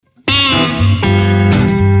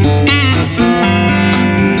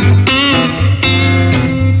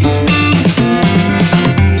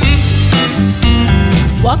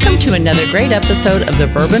to another great episode of The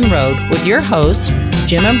Bourbon Road with your hosts,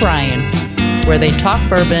 Jim and Brian, where they talk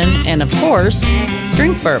bourbon and, of course,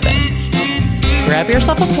 drink bourbon. Grab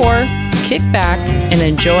yourself a pour, kick back, and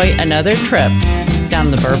enjoy another trip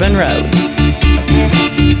down the Bourbon Road.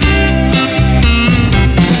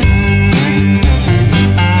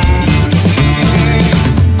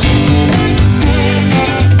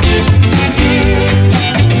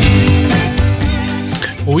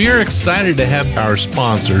 We are excited to have our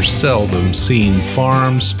sponsor, Seldom Seen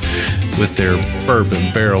Farms, with their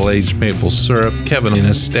bourbon barrel-aged maple syrup. Kevin and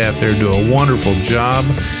his staff there do a wonderful job.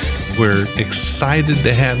 We're excited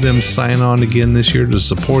to have them sign on again this year to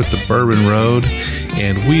support the Bourbon Road,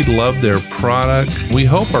 and we love their product. We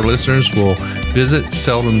hope our listeners will visit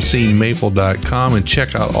seldomseenmaple.com and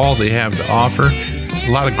check out all they have to offer. A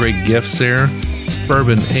lot of great gifts there.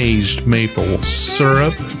 Bourbon-aged maple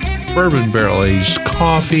syrup, bourbon barrel-aged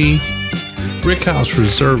coffee, Rickhouse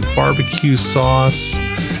Reserve barbecue sauce.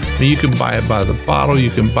 You can buy it by the bottle. You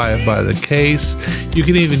can buy it by the case. You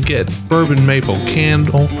can even get bourbon maple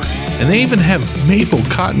candle. And they even have maple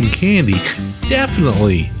cotton candy.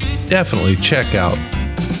 Definitely check out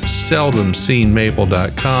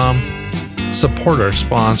seldomseenmaple.com. Support our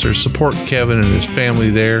sponsors. Support Kevin and his family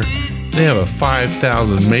there. They have a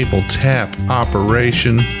 5,000 maple tap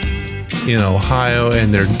operation in Ohio,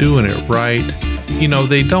 and they're doing it right.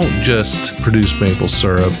 They don't just produce maple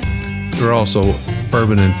syrup. They're also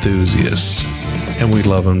bourbon enthusiasts, and we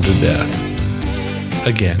love them to death.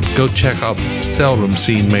 Again, go check out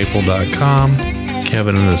seldomseenmaple.com.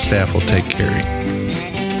 Kevin and the staff will take care of you.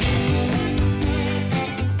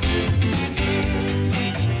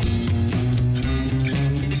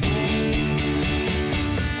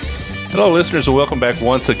 Hello, listeners, and welcome back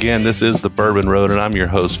once again. This is The Bourbon Road, and I'm your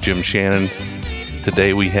host, Jim Shannon.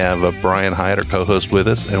 Today we have Brian Hyatt, our co-host, with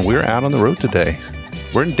us, and we're out on the road today.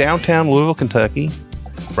 We're in downtown Louisville, Kentucky.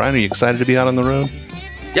 Brian, are you excited to be out on the road?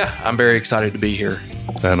 Yeah, I'm very excited to be here.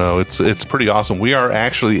 I know, it's pretty awesome. We are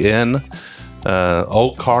actually in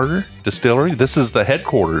Old Carter Distillery. This is the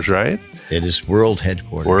headquarters, right? It is world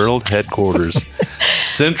headquarters. World headquarters.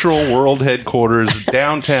 Central world headquarters,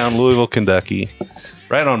 downtown Louisville, Kentucky.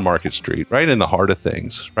 Right on Market Street, right in the heart of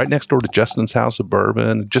things. Right next door to Justin's House of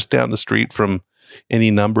Bourbon, just down the street from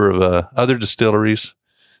any number of other distilleries.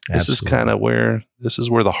 This is kind of where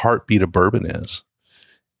the heartbeat of bourbon is.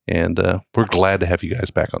 And we're glad to have you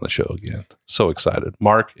guys back on the show again. So excited.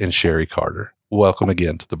 Mark and Sherry Carter, welcome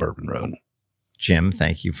again to the Bourbon Road. Jim,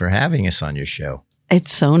 thank you for having us on your show.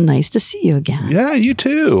 It's so nice to see you again. Yeah, you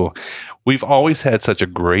too. We've always had such a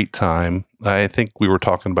great time. I think we were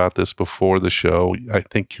talking about this before the show. I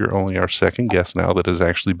think you're only our second guest now that has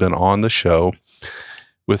actually been on the show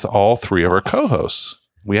with all three of our co-hosts.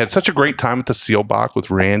 We had such a great time at the Seal Bock with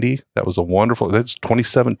Randy. That was that's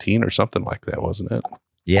 2017 or something like that, wasn't it?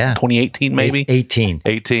 Yeah. 2018 maybe?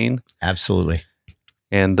 18. Absolutely.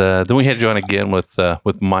 And then we had you on again with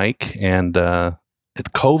Mike, and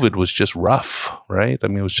COVID was just rough, right? I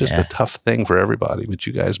mean, it was just a tough thing for everybody, but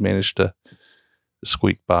you guys managed to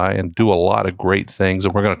squeak by and do a lot of great things,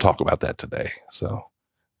 and we're going to talk about that today. So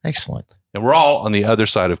excellent. And we're all on the other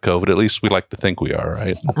side of COVID. At least we like to think we are,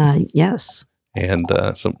 right? Yes. And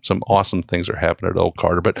some awesome things are happening at Old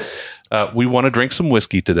Carter. But we want to drink some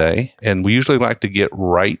whiskey today, and we usually like to get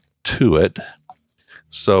right to it.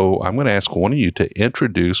 So I'm going to ask one of you to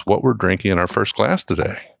introduce what we're drinking in our first glass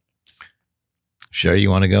today. Sure, you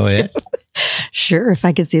want to go ahead? Sure, if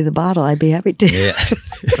I could see the bottle, I'd be happy to.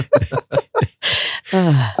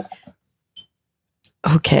 Yeah.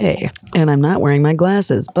 Okay, and I'm not wearing my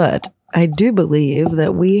glasses, but I do believe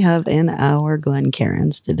that we have in our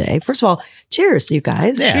Glencairns today. First of all, cheers, you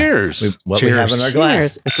guys. Yeah. Cheers. What we have in our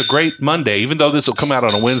glass. It's a great Monday. Even though this will come out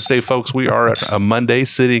on a Wednesday, folks, we are at a Monday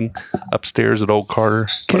sitting upstairs at Old Carter.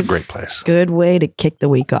 What a great place. Good way to kick the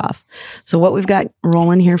week off. So what we've got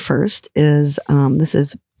rolling here first is this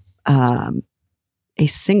is a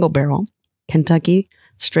single barrel Kentucky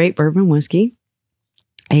straight bourbon whiskey.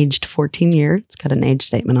 Aged 14 years. It's got an age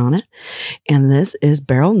statement on it. And this is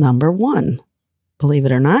barrel number 1. Believe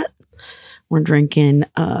it or not, we're drinking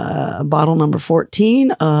bottle number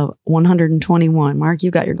 14 of 121. Mark,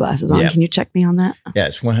 you got your glasses on. Yeah. Can you check me on that? Yeah,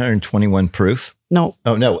 it's 121 proof. No.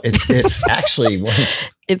 Oh, no. It's actually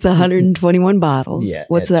It's 121 bottles. Yeah,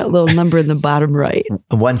 What's that little number in the bottom right?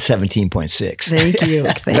 117.6. Thank you.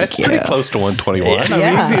 That's pretty close to 121.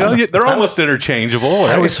 Yeah. I mean, they're almost interchangeable.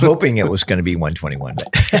 I was hoping it was going to be 121.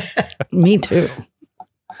 But Me too.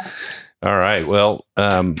 All right. Well,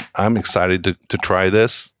 I'm excited to try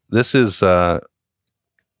this. This is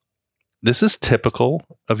this is typical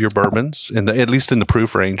of your bourbons, at least in the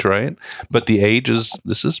proof range, right? But the age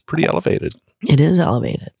this is pretty elevated. It is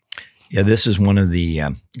elevated. Yeah, this is one of the,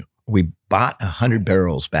 we bought 100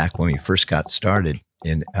 barrels back when we first got started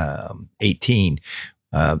in 18.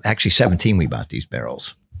 Actually, 17, we bought these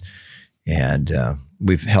barrels. And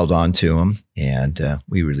we've held on to them, and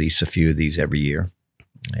we release a few of these every year.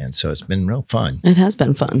 And so it's been real fun. It has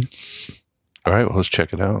been fun. All right, well, let's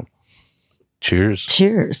check it out. Cheers.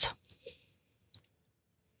 Cheers.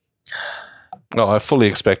 Oh, I fully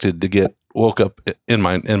expected to get woke up in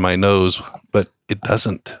my nose, but it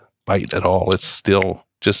doesn't bite at all. It's still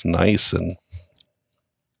just nice and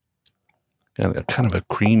kind of a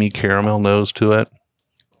creamy caramel nose to it.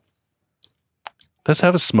 Does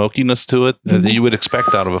have a smokiness to it that you would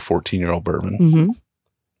expect out of a 14-year-old bourbon. Mm-hmm.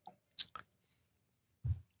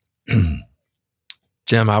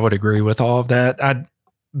 Jim, I would agree with all of that.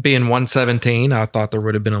 Being 117, I thought there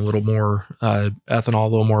would have been a little more ethanol, a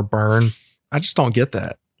little more burn. I just don't get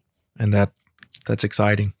that. And that's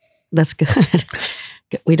exciting. That's good.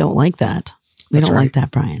 We don't like that. We That's don't right. like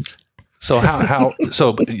that, Brian. So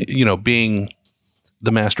so being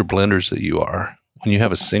the master blenders that you are, when you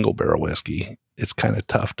have a single barrel whiskey, it's kind of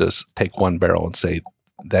tough to take one barrel and say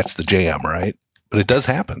that's the jam, right? But it does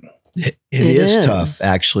happen. It is tough,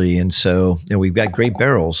 actually. And so we've got great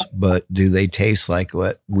barrels, but do they taste like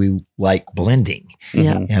what we like blending?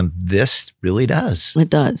 Yeah. Mhm. And this really does. It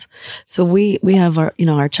does. So we have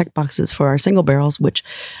our check boxes for our single barrels, which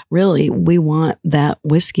really we want that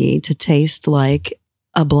whiskey to taste like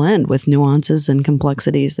a blend with nuances and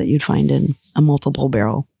complexities that you'd find in a multiple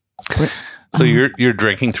barrel. So you're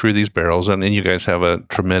drinking through these barrels, and you guys have a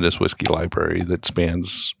tremendous whiskey library that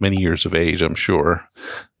spans many years of age, I'm sure.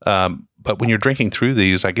 But when you're drinking through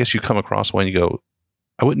these, I guess you come across one, you go,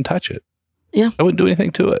 I wouldn't touch it. Yeah. I wouldn't do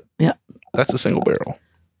anything to it. Yeah. That's a single barrel.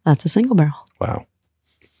 That's a single barrel. Wow.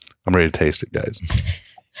 I'm ready to taste it, guys.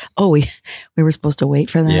 Oh, we were supposed to wait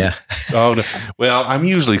for that. Yeah. Oh, no. Well, I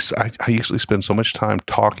usually spend so much time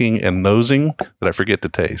talking and nosing that I forget to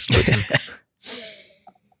taste. But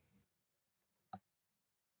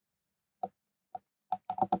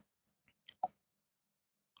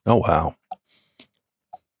oh, wow.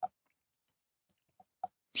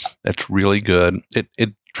 That's really good.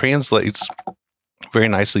 It translates very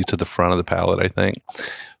nicely to the front of the palate, I think.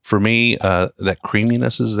 For me, that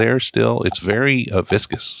creaminess is there still. It's very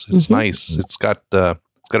viscous. It's nice. It's got a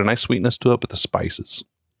nice sweetness to it, but the spices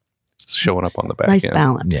it's showing up on the back Nice end.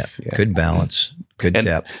 balance. Yeah. Good balance. Good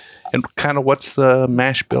depth. And kind of what's the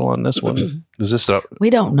mash bill on this one? Is this We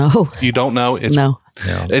don't know. you don't know? It's, No,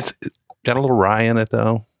 No. It's got a little rye in it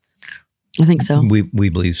though. I think so. We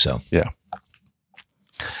believe so. Yeah,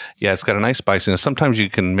 it's got a nice spiciness. Sometimes you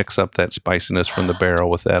can mix up that spiciness from the barrel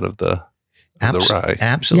with that of the rye.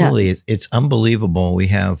 Absolutely. It's unbelievable. We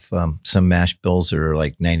have some mash bills that are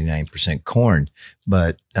like 99% corn,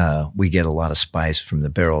 but we get a lot of spice from the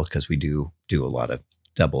barrel because we do a lot of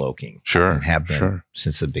double oaking. Sure, And have been sure.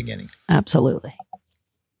 since the beginning. Absolutely.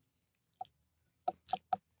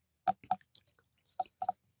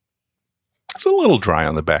 It's a little dry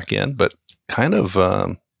on the back end, but kind of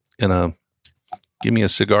in a give me a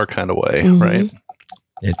cigar kind of way, Mhm. right?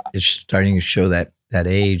 It's starting to show that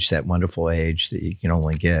age, that wonderful age that you can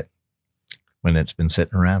only get when it's been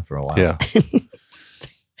sitting around for a while. Yeah.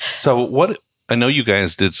 So I know you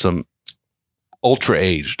guys did some ultra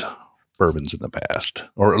aged bourbons in the past,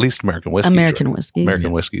 or at least American whiskeys. American right? whiskeys.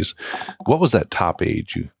 American whiskeys. What was that top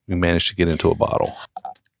age you managed to get into a bottle?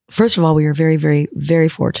 First of all, we were very, very, very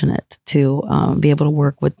fortunate to be able to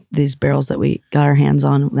work with these barrels that we got our hands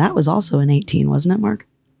on. That was also in 18, wasn't it, Mark?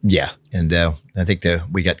 Yeah. And I think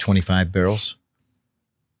we got 25 barrels.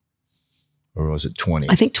 Or was it 20?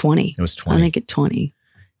 I think 20. It was 20. I think at 20.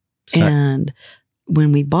 So- And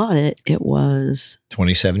when we bought it, it was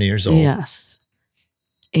 27 years old. yes.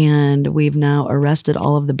 And we've now arrested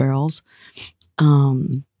all of the barrels.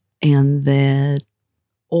 And the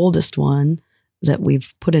oldest one that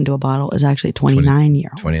we've put into a bottle is actually 29 year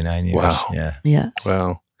old. 29 years. Wow. Yeah. Yes.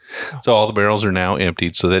 Wow. So all the barrels are now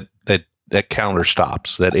emptied, so that counter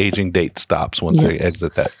stops. That aging date stops once they Yes.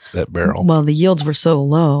 exit that barrel. Well, the yields were so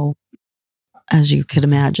low, as you could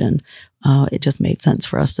imagine. It just made sense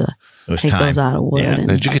for us to It was take time. those out of wood. Yeah. And,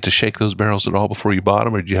 Did you get to shake those barrels at all before you bought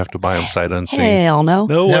them, or did you have to buy them sight unseen? hell no.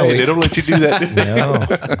 No No, way. we- They don't let you do that.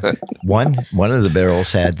 No. One of the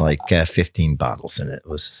barrels had like 15 bottles in it. It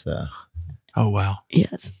was Oh, wow.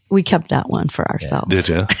 Yes. We kept that one for ourselves. Did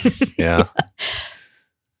you? Yeah.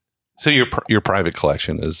 So your private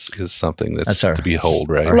collection is something that's our- to behold,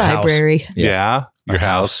 right? our house. Library, Yeah, your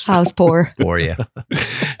house. house poor. For you.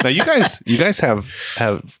 Now you guys have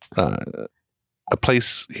a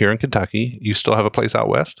place here in Kentucky. You still have a place out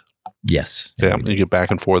west. Yes. Yeah, you get back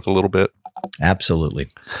and forth a little bit. Absolutely.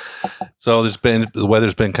 So the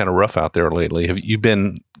weather's been kind of rough out there lately. Have you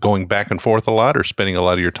been going back and forth a lot, or spending a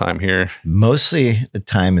lot of your time here? Mostly the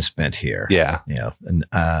time is spent here. Yeah, You know, and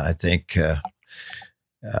I think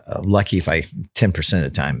lucky if 10% of the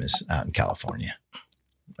time is out in California.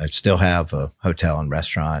 I still have a hotel and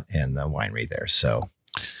restaurant and the winery there. So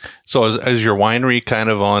So is your winery kind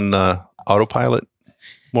of on autopilot,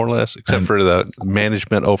 more or less, except for the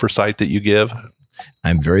management oversight that you give?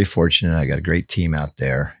 I'm very fortunate. I got a great team out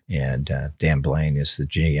there, and Dan Blaine is the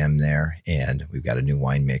GM there, and we've got a new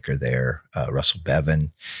winemaker there, Russell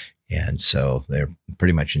Bevan, and so they're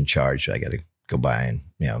pretty much in charge. I got to go by and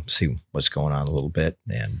see what's going on a little bit,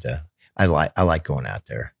 and I like going out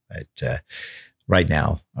there. But right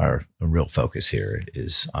now, our real focus here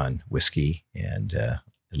is on whiskey and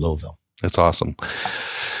Louisville. That's awesome.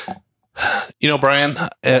 Brian,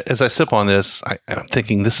 as I sip on this, I'm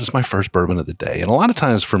thinking this is my first bourbon of the day. And a lot of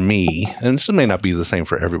times for me, and this may not be the same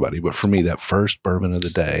for everybody, but for me, that first bourbon of the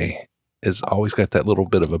day has always got that little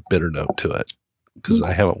bit of a bitter note to it because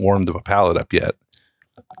I haven't warmed the palate up yet.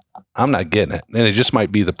 I'm not getting it. And it just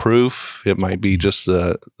might be the proof. It might be just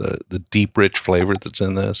the deep, rich flavor that's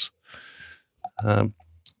in this.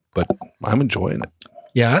 But I'm enjoying it.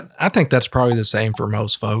 Yeah, I think that's probably the same for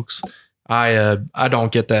most folks. I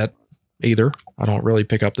don't get that either. I don't really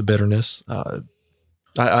pick up the bitterness.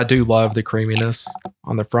 I do love the creaminess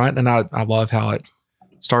on the front, and I love how it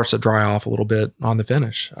starts to dry off a little bit on the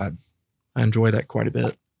finish. I enjoy that quite a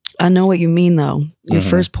bit. I know what you mean, though. Your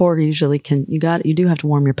first pour usually you do have to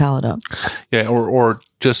warm your palate up. Yeah, or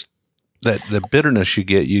just that the bitterness you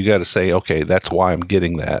get, you got to say, okay, that's why I'm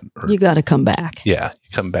getting that. Or, You got to come back. yeah, you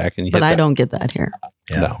come back and you But hit I that. don't get that here.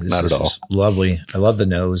 No, not at all. Is lovely. I love the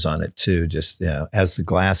nose on it too. Just as the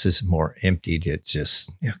glass is more emptied, it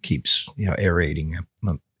just keeps aerating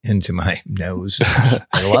up into my nose.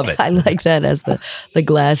 I love it. I like that as the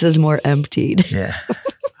glass is more emptied. Yeah,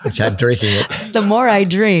 which I'm drinking it. The more I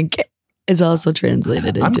drink, it's also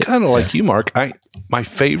translated I'm into. kind of like you, Mark. My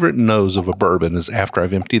favorite nose of a bourbon is after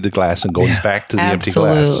I've emptied the glass and going back to the empty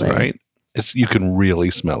glass, Absolutely. right? You can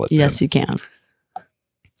really smell it. Yes, then. you can.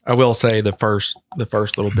 I will say the first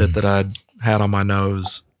little bit that I'd had on my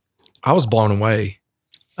nose, I was blown away.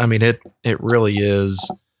 I mean, it really is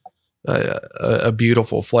a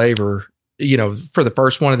beautiful flavor. For the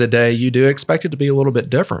first one of the day, you do expect it to be a little bit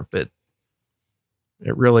different, but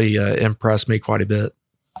it really impressed me quite a bit.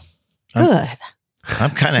 Good.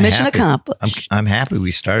 I'm kind of Mission happy. accomplished. I'm happy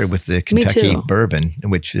we started with the Kentucky too. bourbon,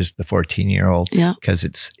 which is the 14-year-old, Yeah. because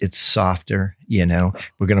it's softer. We're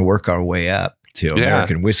going to work our way up to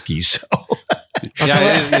American whiskey. So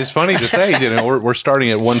Yeah, it's funny to say. We're starting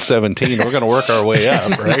at 117. We're going to work our way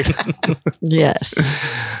up, right? Yes.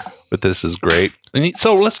 But this is great.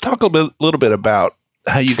 So let's talk a little bit about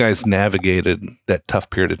how you guys navigated that tough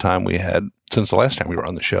period of time we had since the last time we were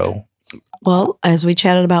on the show. Well, as we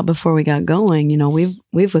chatted about before we got going,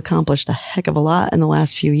 we've accomplished a heck of a lot in the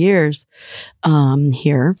last few years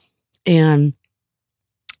here, and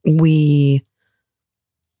we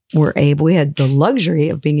had the luxury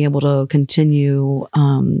of being able to continue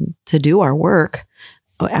to do our work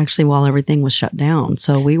actually while everything was shut down.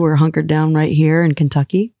 So we were hunkered down right here in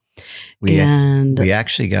Kentucky. we And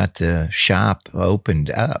actually got the shop opened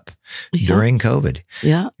up yeah, during COVID.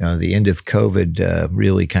 yeah, The end of COVID,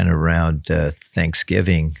 really kind of around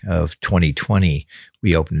Thanksgiving of 2020,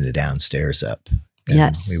 we opened the downstairs up. And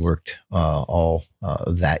Yes. we worked all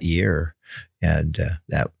of that year, and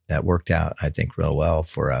that worked out, I think, real well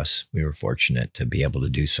for us. We were fortunate to be able to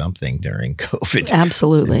do something during COVID. And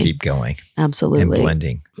absolutely, keep going and absolutely.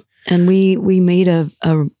 blending. And we made a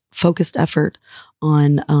focused effort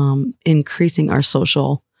on increasing our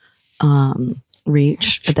social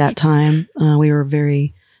reach at that time. We were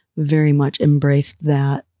very, very much embraced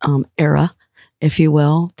that era, if you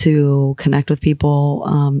will, to connect with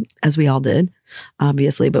people as we all did,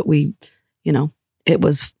 obviously. But it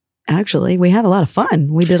was actually, we had a lot of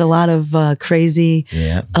fun. We did a lot of crazy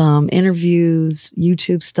Yeah. interviews,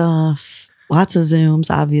 YouTube stuff, lots of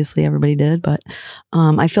Zooms, obviously everybody did. But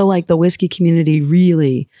I feel like the whiskey community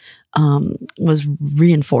really was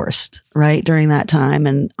reinforced right during that time,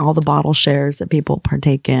 and all the bottle shares that people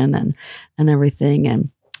partake in and everything. And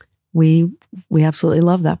we absolutely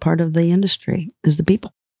love that part of the industry is the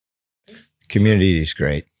people. Community is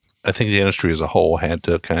great. I think the industry as a whole had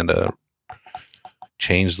to kind of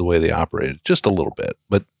change the way they operated just a little bit.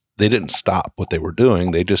 But they didn't stop what they were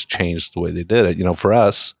doing. They just changed the way they did it. You know, for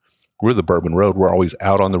us, we're the Bourbon Road. We're always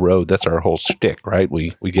out on the road. That's our whole shtick, right?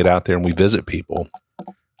 We get out there and we visit people.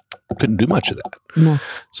 Couldn't do much of that. No.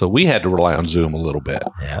 So we had to rely on Zoom a little bit.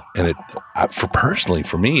 Yeah. And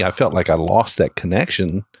for me, I felt like I lost that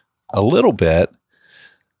connection a little bit.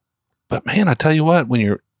 But man, I tell you what, when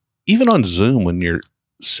you're even on Zoom, when you're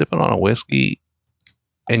sipping on a whiskey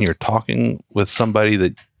and you're talking with somebody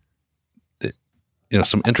that you know,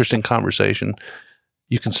 some interesting conversation,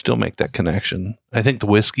 you can still make that connection. I think the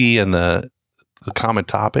whiskey and the common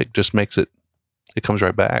topic just makes it comes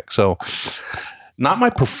right back. So not my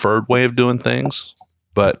preferred way of doing things,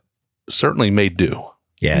 but certainly may do.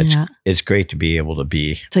 Yeah, it's great to be able to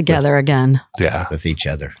be together again. Yeah. With each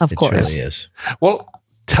other. Of course. It really is. Well,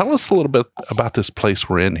 tell us a little bit about this place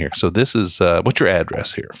we're in here. So this is, what's your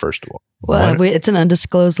address here, first of all? Well, it's an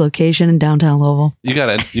undisclosed location in downtown Louisville. You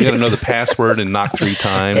gotta know the password and knock 3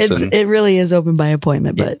 times. It really is open by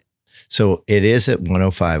appointment, but. So it is at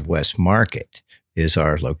 105 West Market is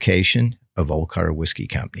our location of Old Carter Whiskey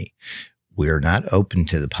Company. We're not open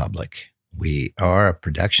to the public. We are a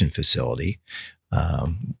production facility.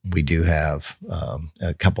 We do have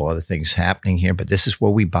a couple other things happening here, but this is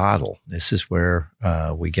where we bottle. This is where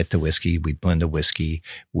we get the whiskey. We blend the whiskey.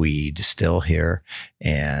 We distill here,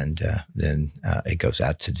 and then it goes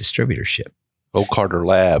out to distributorship. Old Carter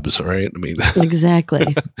Labs, right? I mean, exactly.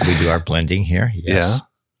 We do our blending here. Yes. Yeah.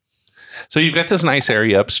 So you've got this nice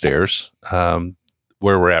area upstairs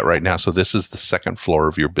where we're at right now. So this is the second floor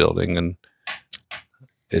of your building, and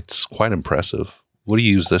it's quite impressive. What do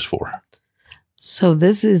you use this for? So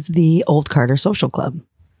this is the Old Carter Social Club.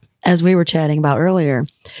 As we were chatting about earlier,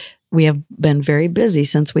 we have been very busy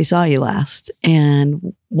since we saw you last.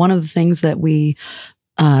 And one of the things that we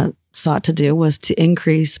sought to do was to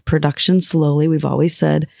increase production slowly. We've always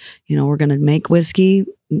said, you know, we're going to make whiskey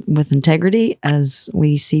with integrity as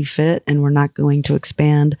we see fit, and we're not going to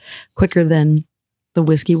expand quicker than the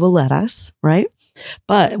whiskey will let us, right?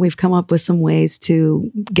 But we've come up with some ways to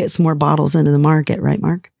get some more bottles into the market, right,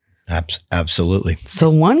 Mark? Absolutely. So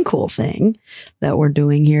one cool thing that we're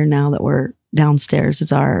doing here now that we're downstairs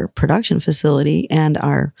is our production facility, and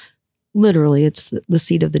literally it's the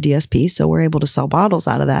seat of the DSP. So we're able to sell bottles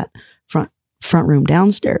out of that front room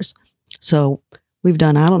downstairs. So we've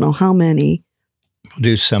done, I don't know how many. We'll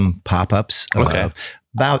do some pop-ups. Okay.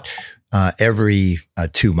 About every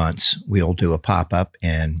 2 months, we'll do a pop-up,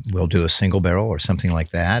 and we'll do a single barrel or something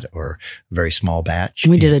like that, or a very small batch.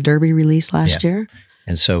 We did a Derby release last year.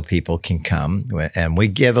 And so people can come, and we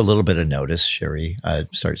give a little bit of notice. Sherry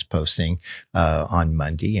starts posting on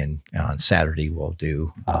Monday, and on Saturday we'll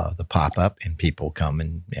do the pop-up, and people come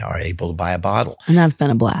and are able to buy a bottle. And that's been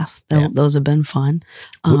a blast. Those have been fun.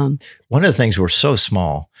 One of the things, we're so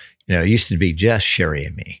small, you know, it used to be just Sherry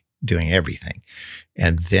and me doing everything.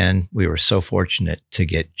 And then we were so fortunate to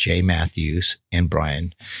get Jay Matthews and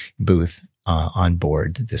Brian Booth on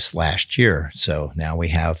board this last year. So now we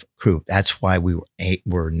have crew. That's why we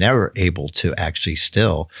were never able to actually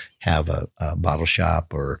still have a bottle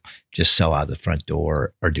shop or just sell out the front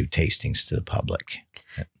door or do tastings to the public.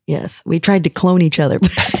 Yes, we tried to clone each other,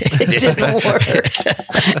 but it didn't work.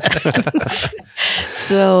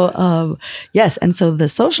 So, yes. And so the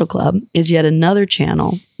Social Club is yet another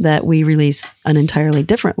channel that we release an entirely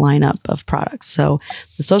different lineup of products. So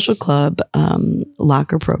the Social Club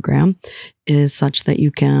locker program is such that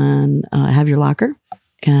you can have your locker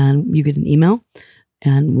and you get an email,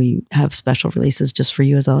 and we have special releases just for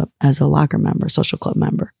you as a locker member, Social Club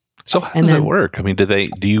member. So how does that work? I mean, do they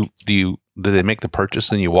make the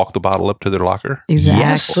purchase and you walk the bottle up to their locker? Exactly.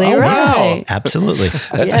 Yes. Right. Wow. Absolutely.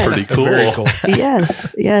 That's pretty cool. Very cool.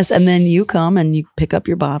 Yes. And then you come and you pick up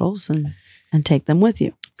your bottles and take them with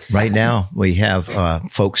you. Right now, we have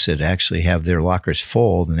folks that actually have their lockers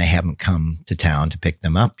full, and they haven't come to town to pick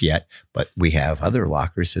them up yet. But we have other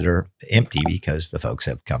lockers that are empty because the folks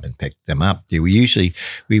have come and picked them up.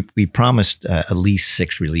 We promised at least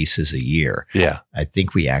 6 releases a year. Yeah. I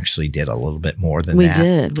think we actually did a little bit more than We that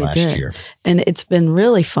did. last year. And it's been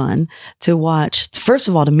really fun to watch, first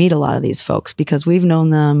of all, to meet a lot of these folks, because we've known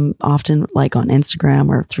them often like on Instagram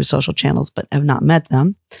or through social channels, but have not met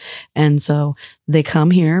them. And so they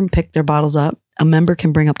come here and pick their bottles up. A member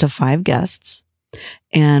can bring up to 5 guests,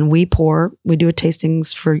 and we do a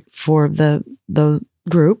tastings for the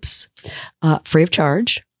groups free of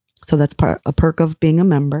charge. So that's a perk of being a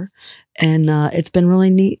member. And it's been really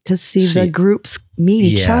neat to see the groups meet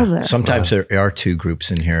each other. Sometimes there are 2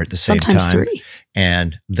 groups in here at the same Sometimes time. 3.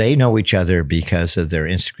 and they know each other because of their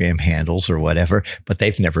Instagram handles or whatever, but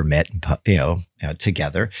they've never met,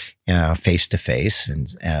 together, face to face,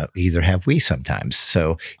 and either have we sometimes.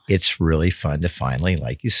 So it's really fun to finally,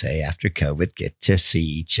 like you say, after COVID, get to see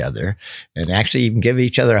each other and actually even give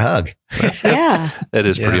each other a hug. Yeah. That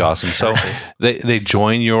is pretty awesome. So they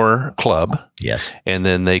join your club. Yes. And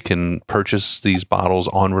then they can purchase these bottles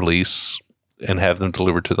on release and have them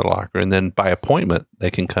delivered to the locker. And then by appointment,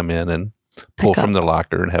 they can come in and pull from the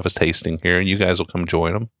locker and have a tasting here, and you guys will come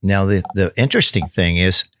join them. Now, the interesting thing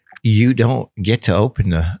is you don't get to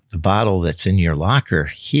open the bottle that's in your locker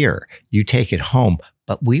here. You take it home,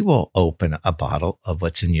 but we will open a bottle of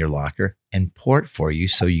what's in your locker and pour it for you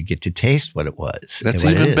so you get to taste what it was. That's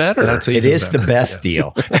and what even better. It is the best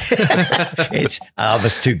deal. It's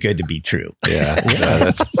almost too good to be true.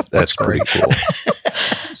 Yeah, that's pretty cool.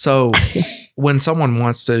 So when someone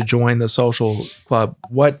wants to join the social club,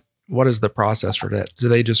 what is the process for that? Do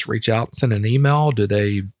they just reach out, send an email? Do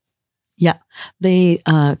they? Yeah, they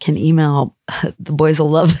can email. The boys will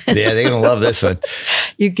love it. Yeah, they're going to love this one.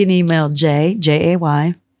 You can email Jay,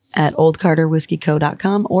 at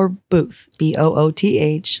oldcarterwhiskeyco.com or Booth,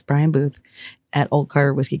 Booth, Brian Booth, at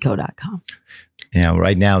oldcarterwhiskeyco.com. Now,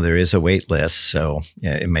 right now there is a wait list, so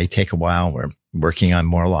it may take a while. We're working on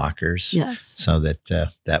more lockers, yes, so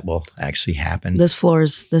that that will actually happen. This floor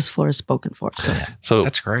is spoken for. So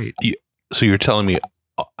That's great. So you're telling me,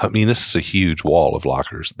 I mean, this is a huge wall of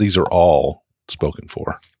lockers. These are all spoken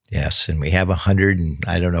for. Yes, and we have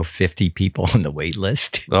 50 people on the wait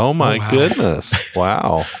list. Oh my goodness!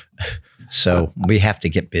 Wow. So we have to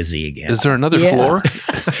get busy again. Is there another floor?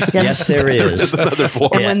 Yes, there is. There is another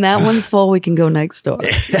floor. And when that one's full, we can go next door.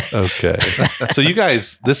 Okay. So you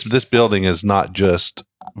guys, this building is not just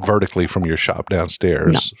vertically from your shop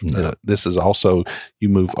downstairs. No. This is also, you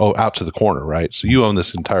move out to the corner, right? So you own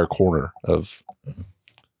this entire corner of.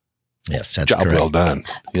 Yes, that's job correct. well done.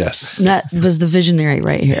 Yes. That was the visionary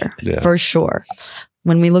right here, for sure.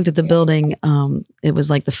 When we looked at the building, it was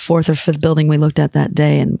like the fourth or fifth building we looked at that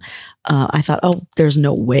day. And I thought, there's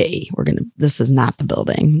no way this is not the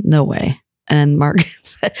building. No way. And Mark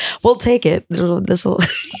said, we'll take it. This'll.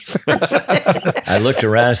 I looked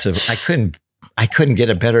around and said, I couldn't get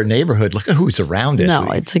a better neighborhood. Look at who's around us. No,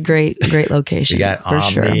 it's a great location. We got for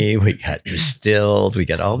Omni, sure. we got Distilled, we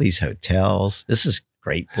got all these hotels. This is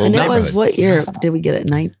great. And it was what year did we get it?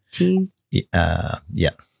 19? Yeah.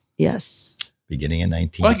 Yes. Beginning of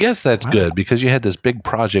 19. Well, I guess that's good because you had this big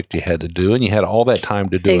project you had to do and you had all that time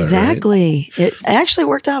to do exactly. it. Right? It actually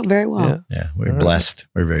worked out very well. Yeah, we're blessed.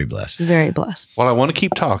 We're very blessed. Very blessed. Well, I want to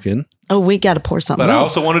keep talking. Oh, we got to pour something But I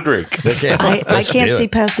else. also want to drink. I can't see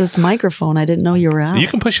past this microphone. I didn't know you were out. You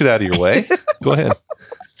can push it out of your way. Go ahead.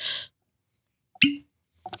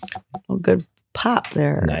 Oh, good pop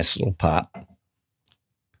there. Nice little pop.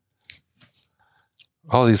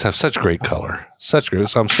 All these have such great color. Such great.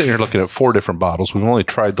 So I'm sitting here looking at 4 different bottles. We've only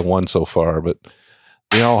tried the one so far, but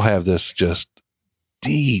they all have this just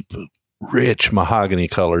deep, rich mahogany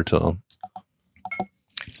color to them.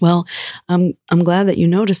 Well, I'm glad that you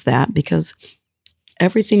noticed that because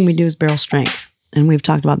everything we do is barrel strength, and we've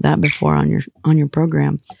talked about that before on your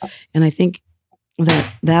program. And I think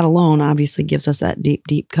that alone obviously gives us that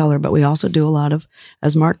deep color. But we also do a lot of,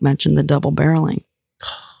 as Mark mentioned, the double barreling,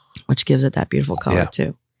 which gives it that beautiful color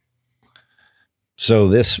too. So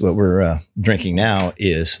what we're drinking now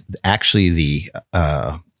is actually the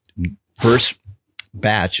first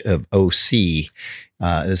batch of OC.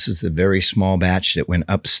 This is the very small batch that went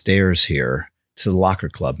upstairs here to the Locker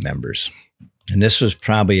Club members. And this was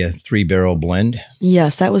probably a 3-barrel blend.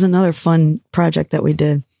 Yes, that was another fun project that we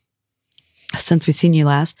did since we seen you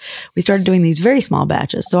last. We started doing these very small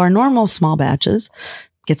batches. So our normal small batches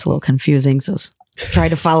gets a little confusing. So try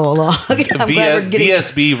to follow along.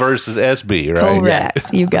 VSB versus SB, right?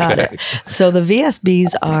 Correct. Yeah. You got it. So the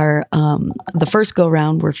VSBs are the first go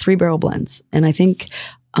round were 3-barrel blends. And I think,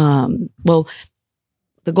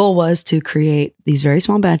 the goal was to create these very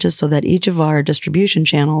small batches so that each of our distribution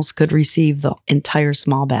channels could receive the entire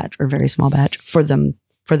small batch or very small batch for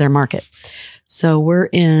their market. So we're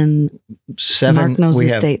in 7. Mark knows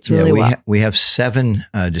the states really well. We have 7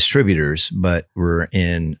 distributors, but we're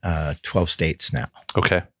in 12 states now.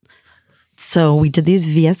 Okay. So we did these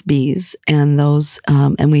VSBs and those,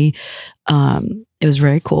 and we, it was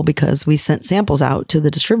very cool because we sent samples out to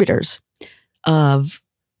the distributors of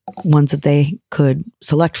ones that they could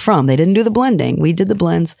select from. They didn't do the blending. We did the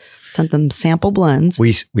blends, sent them sample blends.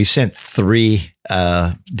 We sent 3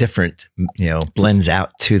 different, blends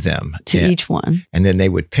out to them. To each one. And then they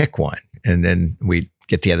would pick one. And then we'd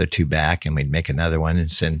get the other 2 back and we'd make another one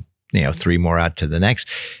and send, 3 more out to the next.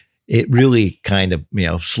 it really kind of,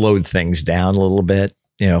 slowed things down a little bit,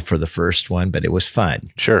 for the first one, but it was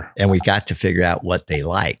fun. Sure. And we got to figure out what they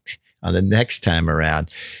liked. On the next time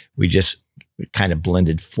around, we just kind of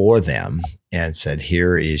blended for them and said,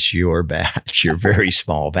 here is your batch, your very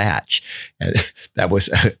small batch. And that was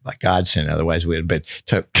a godsend. Otherwise, we would have been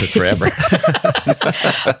took forever.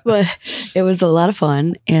 But it was a lot of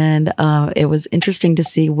fun. And it was interesting to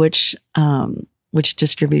see which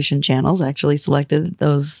distribution channels actually selected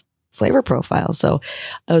those flavor profiles. So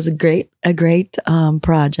it was a great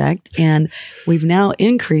project. And we've now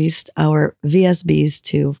increased our VSBs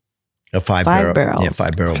to A five barrels. barrel. Yeah,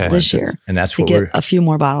 5 barrel Okay. this year And that's to what get a few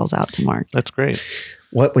more bottles out to market. That's great.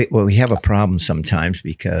 we have a problem sometimes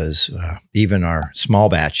because even our small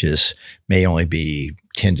batches may only be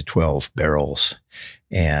 10 to 12 barrels.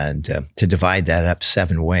 And to divide that up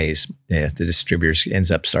 7 ways, the distributors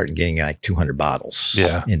ends up starting getting like 200 bottles.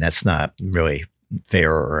 Yeah. And that's not really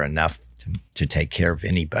fair or enough to take care of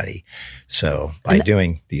anybody. So by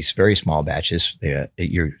doing these very small batches,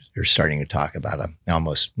 you're starting to talk about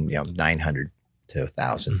almost 900 to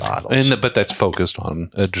 1,000 bottles. But that's focused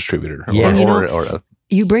on a distributor. Yeah. Or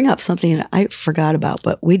You bring up something that I forgot about,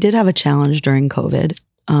 but we did have a challenge during COVID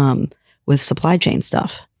with supply chain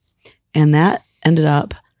stuff. And that ended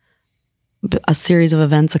up, a series of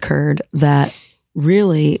events occurred that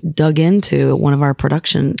really dug into one of our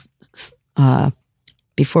production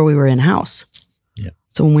before we were in-house. Yeah.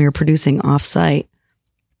 So when we were producing off-site,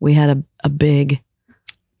 we had a big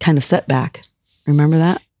kind of setback. Remember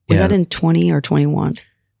that? Was that in 20 or 21?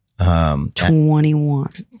 21.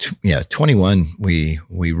 21. We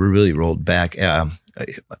really rolled back.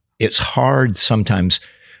 It's hard sometimes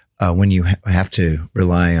when you have to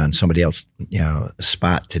rely on somebody else,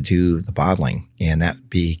 spot to do the bottling, and that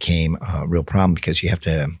became a real problem because you have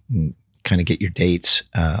to kind of get your dates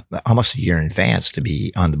almost a year in advance to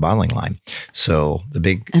be on the bottling line. So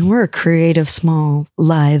and we're a creative, small,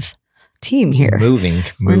 lithe team here. moving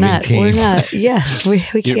We're not. team. Yes, we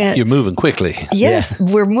can't. you're moving quickly. Yes,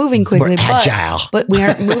 we're moving quickly. We're agile. But we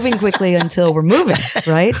aren't moving quickly until we're moving,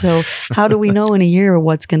 right? So how do we know in a year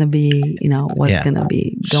what's going to be, going to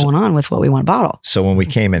be going on with what we want to bottle? So when we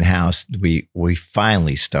came in house, we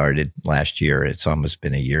finally started last year. It's almost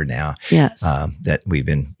been a year now. Yes. That we've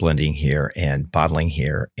been blending here and bottling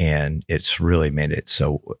here, and it's really made it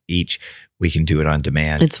so we can do it on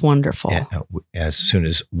demand. It's wonderful. And, as soon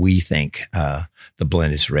as we think the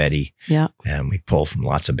blend is ready, and we pull from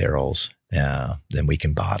lots of barrels, then we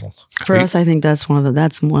can bottle. For us, I think that's one of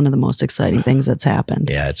the most exciting things that's happened.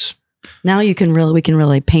 Yeah, it's now we can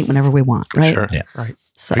really paint whenever we want, right? Sure. Yeah. Right.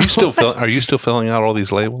 So Are you still filling out all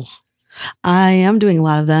these labels? I am doing a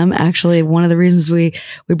lot of them. Actually, one of the reasons we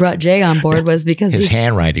brought Jay on board was because his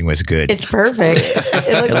handwriting was good. it's perfect.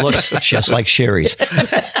 It looks just like Sherry's.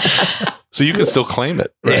 So you can still claim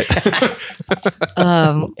it, right?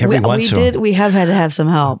 We have had to have some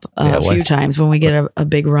help a few times when we get a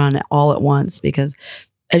big run all at once, because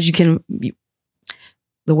the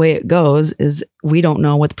way it goes is we don't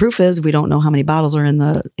know what the proof is. We don't know how many bottles are in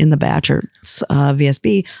the batch or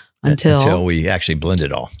VSB until we actually blend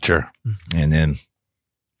it all. Sure. And then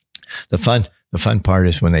the fun part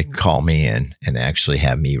is when they call me in and actually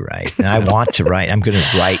have me write. And I want to write. I'm going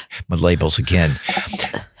to write my labels again.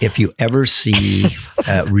 If you ever see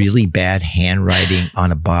really bad handwriting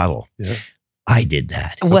on a bottle, I did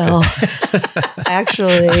that. Well,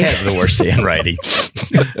 actually, I have the worst handwriting.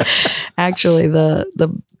 Actually, the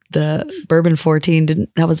Bourbon 14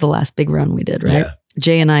 that was the last big run we did, right? Yeah.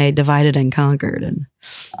 Jay and I divided and conquered, and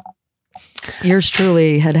yours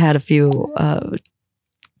truly had a few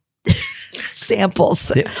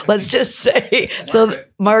samples. Yeah. Let's just say. So,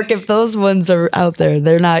 Mark, if those ones are out there,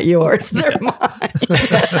 they're not yours. They're mine.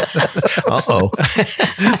 Uh-oh.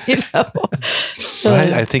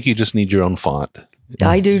 I think you just need your own font.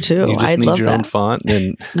 I do too. You just I'd need love your that. own font,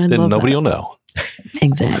 and I'd then love nobody that. will know.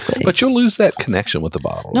 Exactly. But you'll lose that connection with the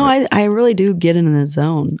bottle. No, right? I really do get in the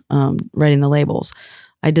zone writing the labels.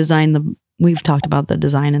 I design we've talked about the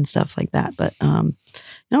design and stuff like that, but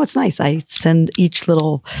it's nice. I send each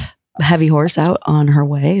little heavy horse out on her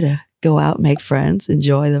way to go out, make friends,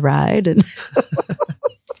 enjoy the ride. And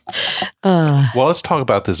Well, let's talk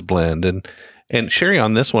about this blend. And Sherry,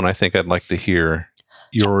 on this one, I think I'd like to hear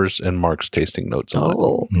yours and Mark's tasting notes on it.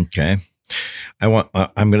 Okay. I'm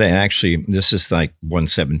going to actually, this is like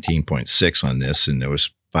 117.6 on this, and there was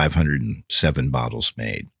 507 bottles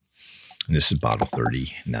made. And this is bottle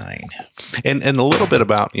 39. And a little bit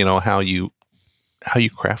about, how you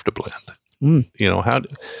craft a blend.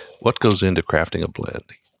 What goes into crafting a blend?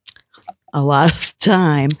 a lot of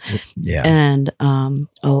time. Yeah. And,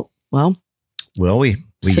 Well,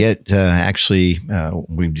 We get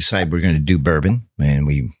we decide we're going to do bourbon, and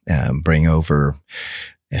we bring over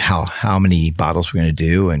how many bottles we're going to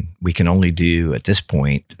do, and we can only do at this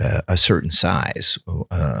point a certain size.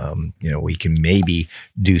 We can maybe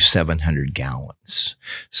do 700 gallons.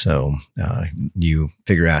 So you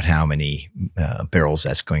figure out how many barrels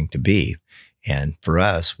that's going to be, and for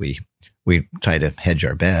us, we try to hedge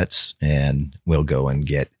our bets, and we'll go and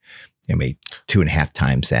get maybe 2.5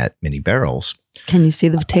 times that many barrels. Can you see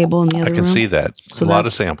the table in the other room? I can see that. So a lot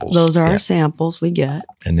of samples. Those are our samples we get.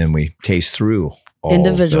 And then we taste through all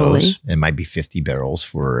individually. Of those. It might be 50 barrels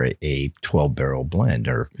for a 12-barrel blend,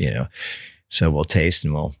 or so we'll taste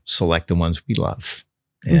and we'll select the ones we love,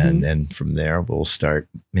 and then from there we'll start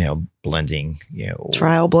blending.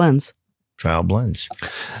 Trial blends.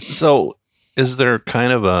 So, is there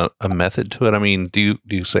kind of a method to it? I mean, do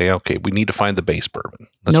you say, okay, we need to find the base bourbon?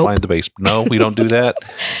 Let's Nope. find the base. No, we don't do that.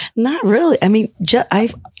 Not really. I mean,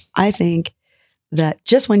 I think that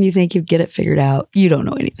just when you think you get it figured out, you don't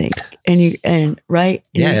know anything,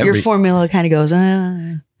 your formula kind of goes.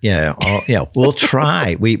 We'll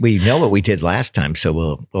try. We know what we did last time, so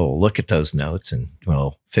we'll look at those notes and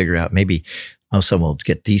we'll figure out maybe also we'll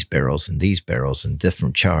get these barrels and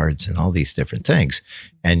different chards and all these different things,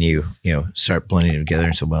 and you start blending them together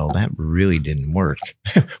and say, well, that really didn't work.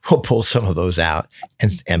 We'll pull some of those out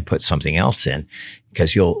and put something else in,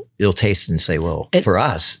 because you'll taste it and say, well, for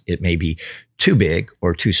us it may be too big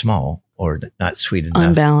or too small or not sweet enough,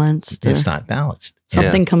 unbalanced. It's not balanced.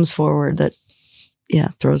 Something comes forward that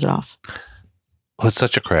throws it off. Well, it's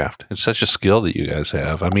such a craft. It's such a skill that you guys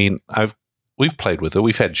have. I mean, we've played with it.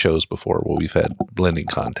 We've had shows before where we've had blending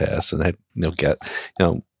contests and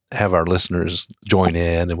have our listeners join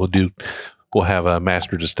in, and we'll have a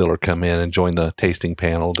master distiller come in and join the tasting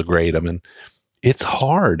panel to grade them. And it's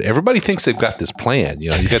hard. Everybody thinks they've got this plan. You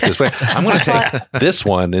got this plan. I'm going to take this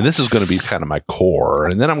one, and this is going to be kind of my core.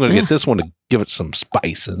 And then I'm going to get this one to give it some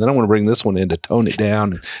spice. And then I'm going to bring this one in to tone it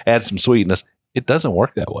down and add some sweetness. It doesn't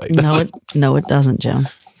work that way. No, it doesn't, Jim.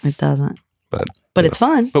 It doesn't. But it's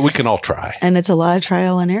fun. But we can all try. And it's a lot of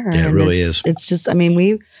trial and error. Yeah, it really is. It's just, I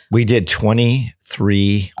mean, we did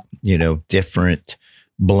 23, different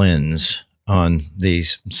blends on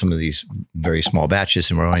some of these very small batches,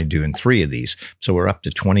 and we're only doing 3 of these. So we're up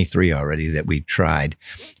to 23 already that we tried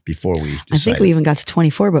before we decided. I think we even got to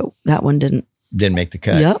 24, but that one didn't make the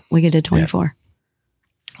cut. Yep, we did 24. Yeah.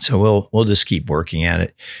 So we'll just keep working at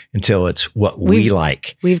it until it's what we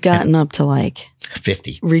like. We've gotten up to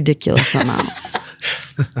 50 ridiculous amounts.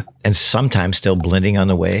 And sometimes still blending on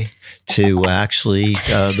the way to actually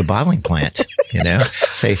the bottling plant,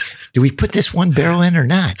 say, do we put this one barrel in or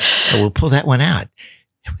not? Or we'll pull that one out.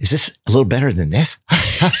 Is this a little better than this?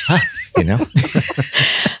 I'm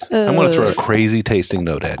going to throw a crazy tasting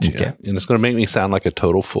note at you, and it's going to make me sound like a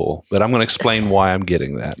total fool, but I'm going to explain why I'm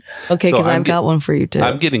getting that. Okay, because I've got one for you too.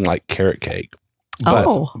 I'm getting carrot cake.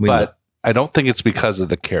 But I don't think it's because of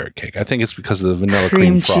the carrot cake. I think it's because of the vanilla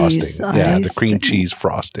cream frosting. Yeah, the cream cheese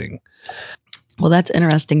frosting. Well, that's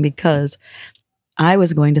interesting because I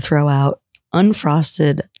was going to throw out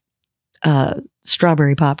unfrosted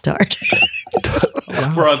strawberry Pop-Tart.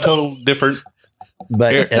 We're on total different.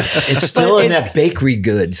 But it's still in that bakery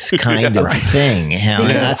goods kind of thing.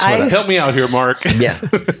 Help me out here, Mark. Yeah.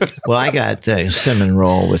 Well, I got cinnamon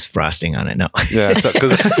roll with frosting on it. No. Yeah,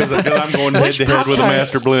 because I'm going head to head with the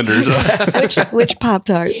master blenders. Which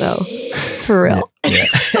Pop-Tart though? For real. Yeah.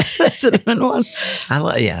 The cinnamon one. I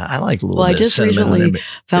like a little bit. Well, I just of cinnamon recently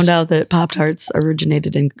found out that Pop-Tarts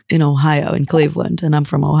originated in Ohio, in Cleveland, and I'm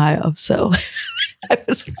from Ohio, so I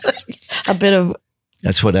was a bit of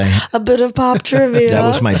pop trivia. That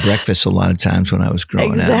was my breakfast a lot of times when I was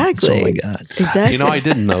growing up. That's all I got. Exactly. I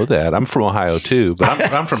didn't know that. I'm from Ohio too,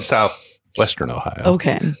 but I'm from southwestern Ohio.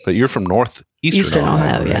 Okay. But you're from northeastern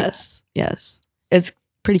Ohio, right? Yes. It's a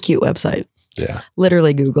pretty cute website. Yeah.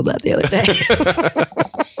 Literally Googled that the other day.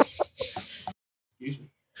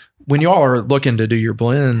 When y'all are looking to do your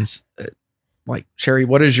blends, Sherry,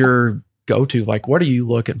 what is your go-to? What are you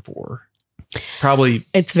looking for? Probably.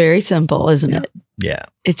 It's very simple, isn't it? Yeah.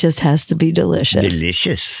 It just has to be delicious.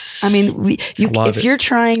 Delicious. I mean, you're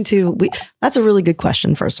trying to, that's a really good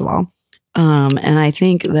question, first of all. And I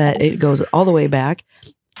think that it goes all the way back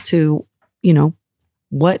to,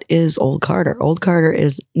 what is Old Carter? Old Carter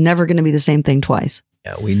is never going to be the same thing twice.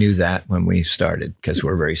 Yeah, we knew that when we started because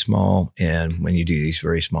we're very small. And when you do these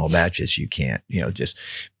very small batches, you can't,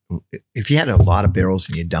 if you had a lot of barrels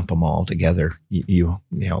and you dump them all together, you're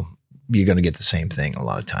going to get the same thing a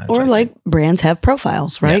lot of times. Or brands have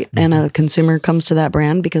profiles, right? Yeah. And a consumer comes to that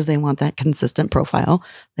brand because they want that consistent profile.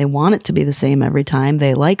 They want it to be the same every time.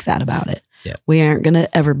 They like that about it. Yeah. We aren't going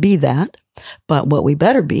to ever be that. But what we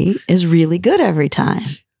better be is really good every time.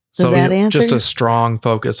 Does that answer? Just a strong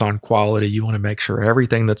focus on quality. You want to make sure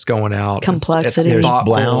everything that's going out, Complexity. it's There's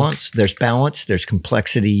thoughtful. balance, there's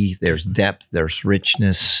complexity, there's depth, there's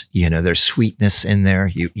richness, there's sweetness in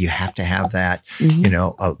there. You have to have that,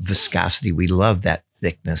 Mhm. viscosity. We love that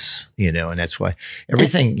thickness, and that's why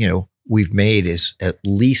everything, we've made is at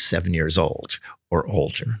least 7 years old or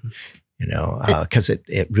older, because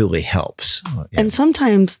it really helps. And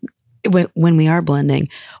sometimes when we are blending,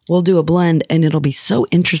 we'll do a blend and it'll be so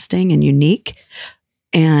interesting and unique.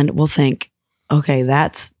 And we'll think, okay,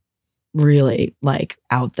 that's really like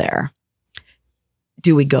out there.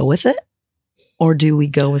 Do we go with it? Or do we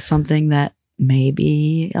go with something that may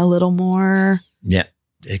be a little more? Yeah,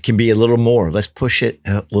 it can be a little more. Let's push it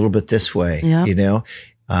a little bit this way. Yeah.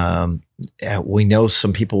 We know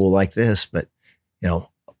some people will like this, but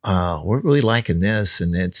we're really liking this,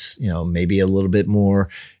 and it's maybe a little bit more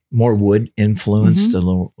wood influenced, a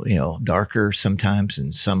little darker sometimes,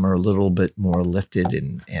 and some are a little bit more lifted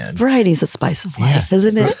and Variety's the spice of life,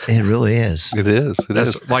 isn't it? It really is. It is. It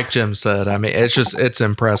is. That's like Jim said. I mean, it's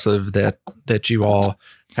impressive that you all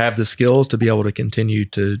have the skills to be able to continue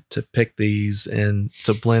to pick these and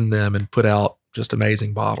to blend them and put out just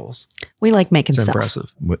amazing bottles. We like making It's stuff.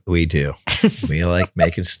 impressive. We do. We like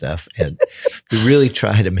making stuff, and we really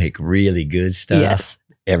try to make really good stuff. Yes.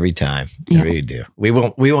 Every time. Yeah. We do. We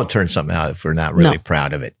won't turn something out if we're not really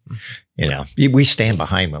proud of it. We stand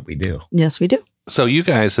behind what we do. Yes, we do. So you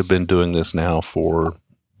guys have been doing this now for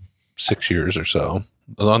 6 years or so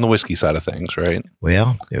on the whiskey side of things, right?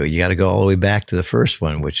 Well, you got to go all the way back to the first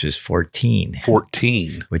one, which is 14.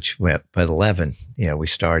 14. Which went, but 11, we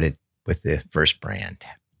started with the first brand.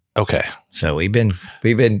 Okay. So we've been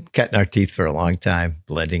cutting our teeth for a long time,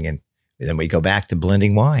 blending, and then we go back to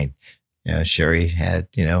blending wine. Sherry had,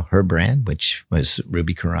 her brand, which was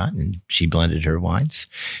Ruby Currant, and she blended her wines.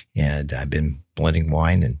 And I've been blending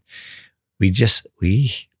wine, and we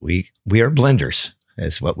are blenders.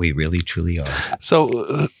 That's what we really, truly are.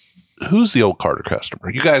 So who's the old Carter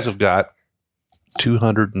customer? You guys have got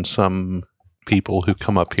 200 and some people who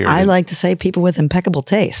come up here. I like to say people with impeccable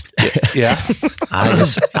taste. Yeah.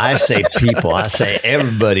 I say people. I say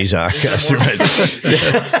everybody's our customer.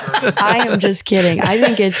 I am just kidding. I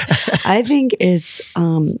think it's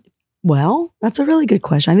well, that's a really good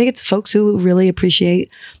question. I think it's folks who really appreciate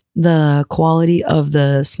the quality of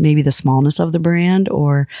maybe the smallness of the brand,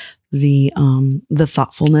 or the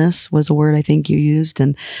thoughtfulness was a word I think you used.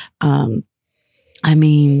 And I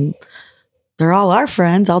mean, they're all our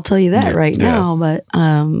friends. I'll tell you that right now. But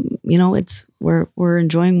it's we're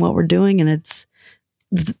enjoying what we're doing, and it's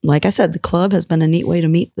like I said, the club has been a neat way to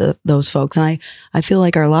meet those folks. And I feel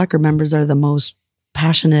like our locker members are the most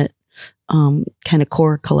passionate kind of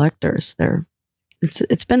core collectors.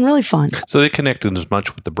 It's been really fun. So they connected as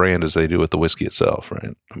much with the brand as they do with the whiskey itself,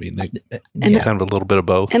 right? I mean, they kind of a little bit of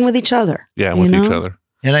both. And with each other. Yeah, with each other.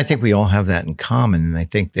 And I think we all have that in common. And I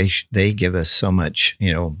think they give us so much,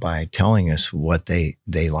 by telling us what they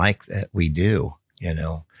like that we do,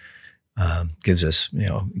 gives us,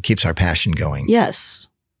 keeps our passion going. Yes,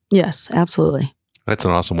 absolutely. That's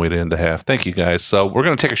an awesome way to end the half. Thank you, guys. So we're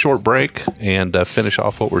going to take a short break and finish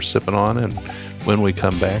off what we're sipping on. And when we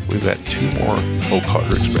come back, we've got 2 more Old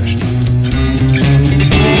Carter expressions.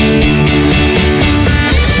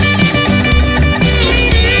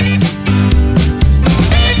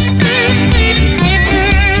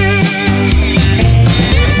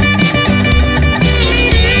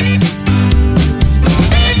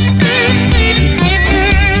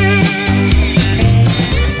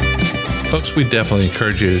 Folks, we definitely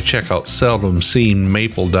encourage you to check out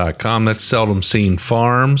seldomseenmaple.com. That's Seldom Seen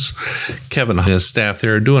Farms. Kevin and his staff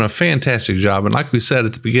there are doing a fantastic job. And like we said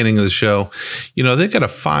at the beginning of the show, they've got a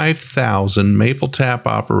 5,000 maple tap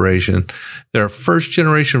operation. They're a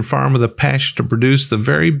first-generation farm with a passion to produce the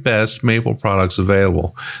very best maple products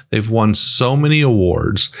available. They've won so many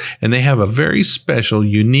awards, and they have a very special,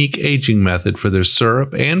 unique aging method for their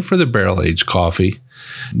syrup and for their barrel-aged coffee.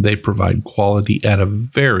 They provide quality at a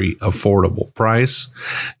very affordable price.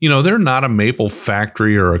 They're not a maple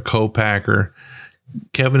factory or a co-packer.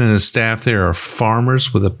 Kevin and his staff there are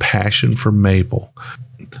farmers with a passion for maple.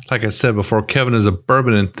 Like I said before, Kevin is a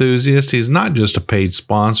bourbon enthusiast. He's not just a paid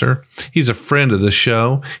sponsor. He's a friend of the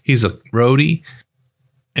show. He's a roadie,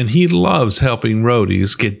 and he loves helping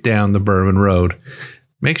roadies get down the bourbon road.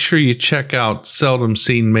 Make sure you check out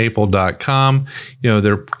seldomseenmaple.com.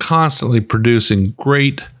 They're constantly producing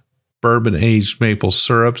great bourbon-aged maple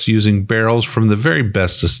syrups using barrels from the very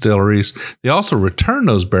best distilleries. They also return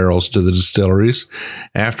those barrels to the distilleries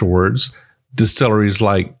afterwards. Distilleries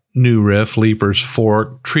like New Riff, Leaper's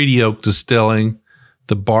Fork, Treaty Oak Distilling,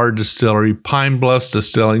 the Bard Distillery, Pine Bluffs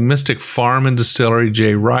Distilling, Mystic Farm and Distillery,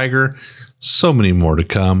 J. Riger. So many more to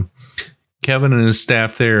come. Kevin and his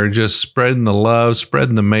staff there are just spreading the love,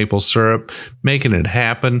 spreading the maple syrup, making it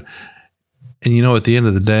happen. And at the end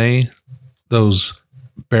of the day, those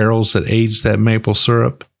barrels that age that maple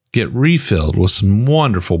syrup get refilled with some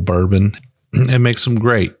wonderful bourbon and make some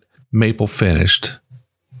great maple finished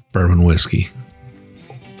bourbon whiskey.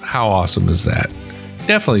 How awesome is that?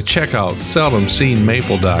 Definitely check out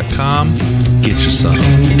seldomseenmaple.com. Get you some.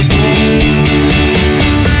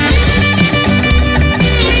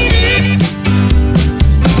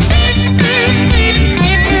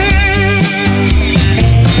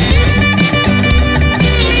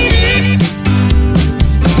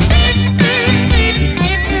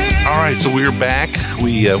 So we're back.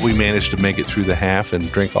 We managed to make it through the half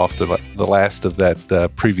and drink off the last of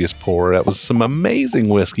that previous pour. That was some amazing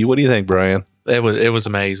whiskey. What do you think, Brian? It was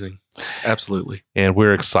amazing. Absolutely. And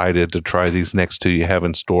we're excited to try these next two you have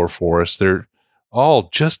in store for us. They're all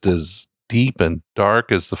just as deep and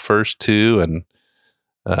dark as the first two. And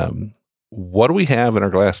what do we have in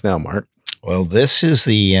our glass now, Mark? Well, this is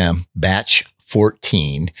the batch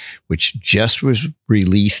 14, which just was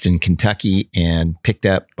released in Kentucky and picked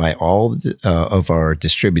up by all of our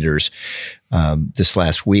distributors this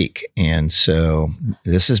last week. And so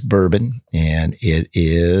this is bourbon, and it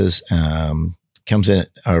is comes in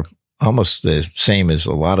almost the same as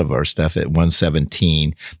a lot of our stuff at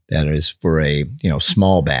 117. That is for a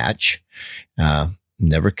small batch,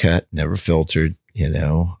 never cut, never filtered,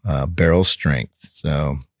 barrel strength.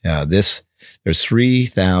 So there's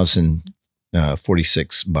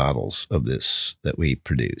 3,046 bottles of this that we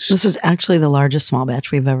produce. This was actually the largest small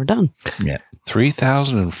batch we've ever done. Yeah.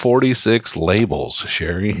 3,046 labels,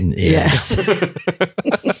 Sherry. Yes.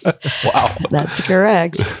 Wow. That's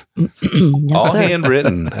correct. Yes, all sir.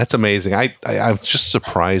 handwritten. That's amazing. I'm just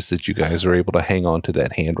surprised that you guys are able to hang on to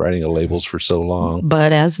that handwriting of labels for so long.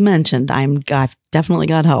 But as mentioned, I've definitely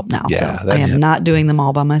got help now. Yeah, so I am not doing them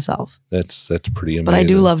all by myself. That's pretty amazing. But I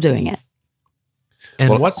do love doing it.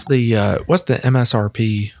 And what's the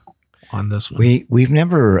MSRP on this one? We've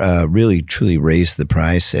never really truly raised the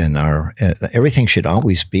price, and our everything should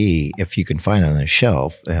always be, if you can find it on the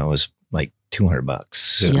shelf, it was like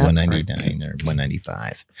 $200, Yeah. $199 or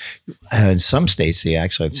 $195. In some states,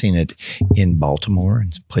 I've seen it in Baltimore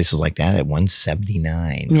and places like that at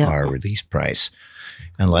 $179, Yeah. our release price,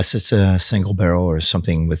 unless it's a single barrel or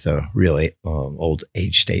something with a really old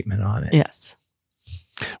age statement on it. Yes.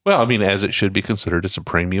 Well, I mean, as it should be considered, it's a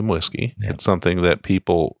premium whiskey. Yeah. It's something that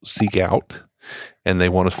people seek out and they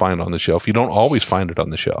want to find on the shelf. You don't always find it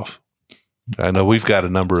on the shelf. I know we've got a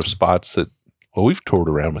number of spots that, we've toured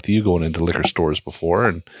around with you going into liquor stores before,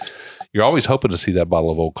 and you're always hoping to see that bottle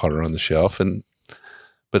of Old Carter on the shelf.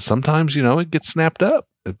 But sometimes, it gets snapped up.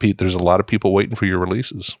 There's a lot of people waiting for your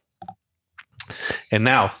releases. And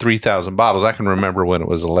now 3,000 bottles. I can remember when it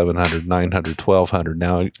was 1,100, 900, 1,200.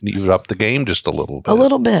 Now you've upped the game just a little bit. A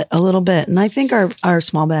little bit. And I think our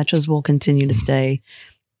small batches will continue to stay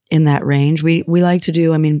in that range. We like to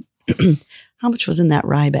do, how much was in that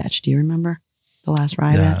rye batch? Do you remember the last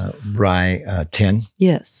rye batch? Rye 10.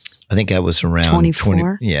 Yes. I think that was around 24?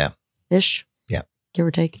 20. Yeah. Ish. Yeah. Give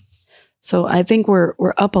or take. So I think we're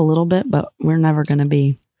up a little bit, but we're never going to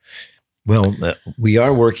be. Well, we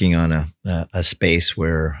are working on a space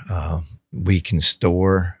where we can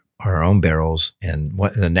store our own barrels, and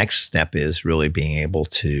what the next step is really being able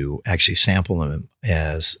to actually sample them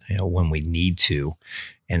as when we need to,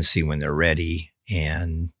 and see when they're ready,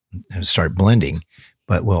 and start blending.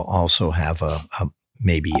 But we'll also have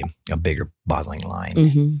maybe a bigger bottling line.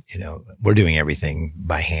 Mm-hmm. We're doing everything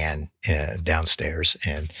by hand downstairs,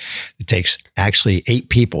 and it takes actually 8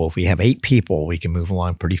 people. If we have 8 people, we can move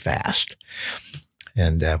along pretty fast.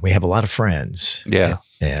 And we have a lot of friends. Yeah.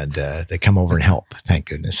 And they come over and help. Thank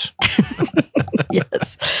goodness.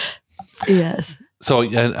 Yes. Yes. So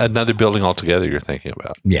another building altogether you're thinking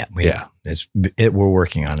about? Yeah. We're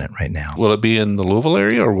working on it right now. Will it be in the Louisville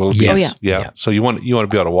area, or will it be? Yes. Oh, yeah. Yeah. So you want to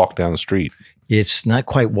be able to walk down the street. It's not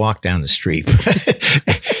quite walk down the street.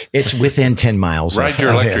 It's within 10 miles. Ride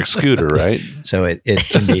your electric scooter, right? So it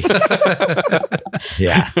can be.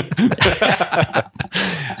 Yeah.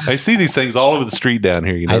 I see these things all over the street down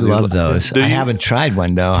here. I love those. I haven't tried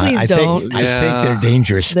one though. Please I don't. think they're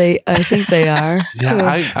dangerous. I think they are.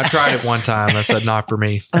 Yeah, I tried it one time. I said, not for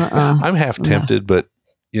me. I'm half tempted, but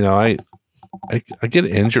I I get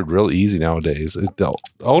injured real easy nowadays. The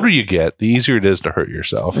older you get, the easier it is to hurt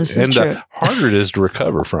yourself, This is and true. the harder it is to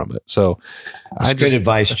recover from it. So, That's good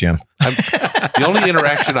advice, Jim. the only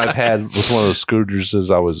interaction I've had with one of those scooters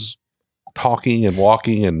is I was talking and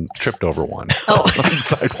walking and tripped over one on the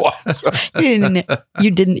sidewalk. So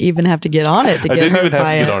You didn't even have to get on it to I get didn't hurt even have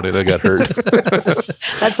by to it. get on it. I got hurt.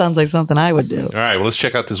 That sounds like something I would do. All right, well, let's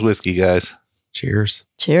check out this whiskey, guys. Cheers.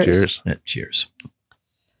 Cheers. Cheers. Cheers.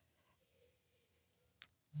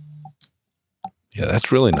 Yeah,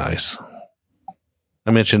 that's really nice.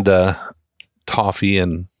 I mentioned toffee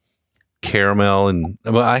and caramel and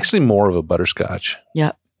well, actually more of a butterscotch.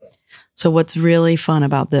 Yep. So what's really fun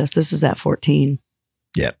about this is that 14.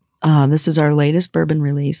 Yep. This is our latest bourbon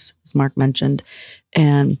release, as Mark mentioned.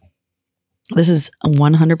 And this is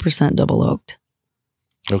 100% double oaked.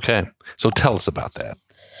 Okay, so tell us about that.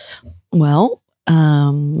 Well,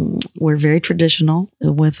 we're very traditional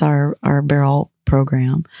with our barrel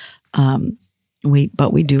program.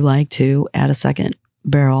 But we do like to add a second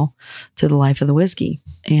barrel to the life of the whiskey.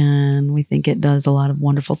 And we think it does a lot of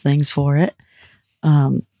wonderful things for it.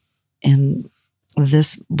 And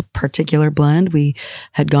this particular blend, we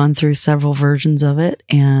had gone through several versions of it,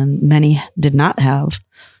 and many did not have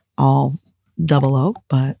all double oak,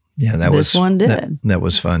 but Yeah, this one did. That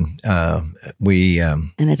was fun. And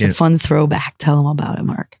it's a fun throwback. Tell them about it,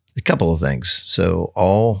 Mark. A couple of things. So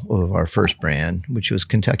all of our first brand, which was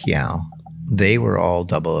Kentucky Owl, they were all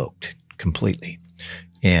double oaked completely.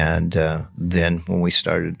 And then when we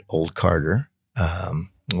started Old Carter,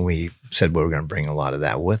 we said we were going to bring a lot of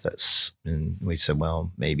that with us. And we said,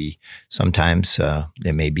 well, maybe sometimes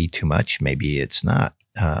it may be too much. Maybe it's not.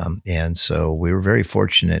 And so we were very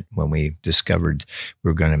fortunate when we discovered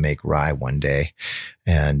we were going to make rye one day,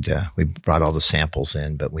 and we brought all the samples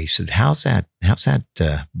in. But we said, "How's that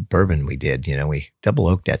bourbon we did? We double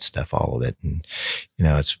oaked that stuff, all of it, and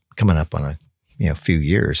it's coming up on a few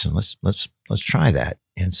years, and let's try that."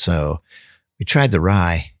 And so we tried the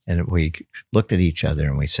rye, and we looked at each other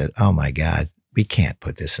and we said, "Oh my God, we can't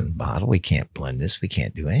put this in a bottle. We can't blend this. We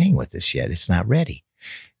can't do anything with this yet. It's not ready."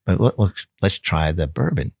 But let's try the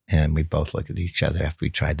bourbon. And we both looked at each other after we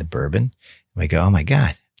tried the bourbon. And we go, "Oh my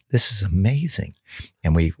God, this is amazing."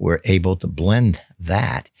 And we were able to blend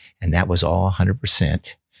that. And that was all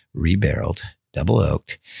 100% rebarreled, double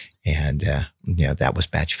oaked. And, that was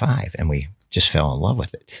batch 5. And we just fell in love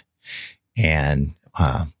with it. And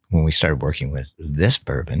when we started working with this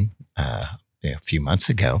bourbon a few months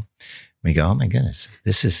ago, we go, "Oh my goodness,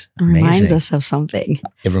 this is amazing." Reminds us of something.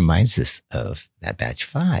 It reminds us of that batch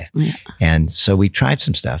 5. Yeah. And so we tried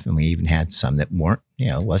some stuff, and we even had some that weren't,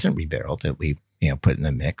 wasn't rebarreled that we, put in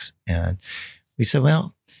the mix. And we said,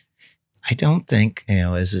 well, I don't think,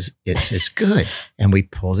 it's good. And we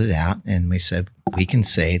pulled it out and we said, we can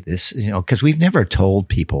say this, because we've never told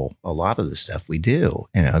people a lot of the stuff we do,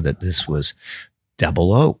 that this was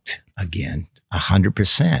double oaked again,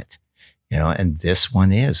 100%. And this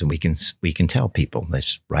one is, and we can tell people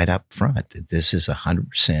this right up front that this is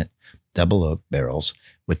 100% double oak barrels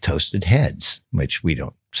with toasted heads, which we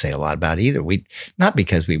don't say a lot about either. Not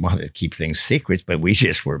because we wanted to keep things secret, but we're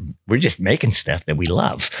just making stuff that we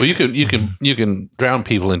love. Well, you can drown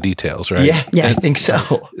people in details, right? Yeah, I think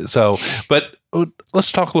so. So, but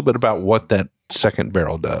let's talk a little bit about what that second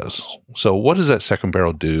barrel does. So, what does that second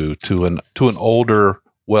barrel do to an older,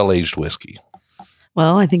 well-aged whiskey?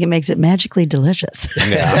 Well, I think it makes it magically delicious.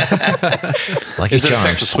 Yeah. Lucky Is it Charms.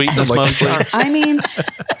 affect the sweetness Lucky mostly? Charms. I mean,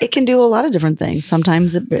 it can do a lot of different things.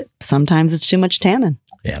 Sometimes it's too much tannin.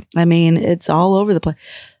 Yeah. I mean, it's all over the place.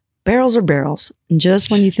 Barrels are barrels. And just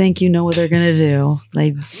when you think you know what they're going to do,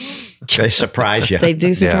 They surprise you. they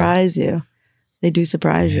do surprise you. They do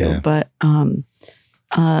surprise Yeah. you. But I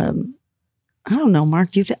don't know,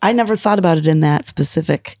 Mark. Do you I never thought about it in that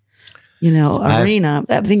specific, arena.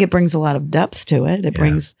 I think it brings a lot of depth to it. It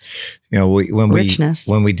brings richness.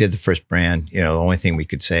 When we did the first brand, the only thing we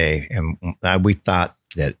could say, and we thought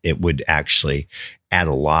that it would actually add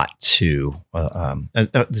a lot to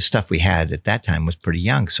the stuff we had at that time was pretty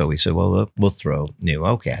young. So we said, well, we'll throw new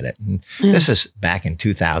oak at it. And this is back in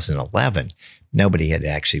 2011. Nobody had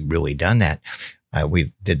actually really done that.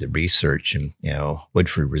 We did the research, and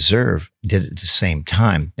Woodford Reserve did it at the same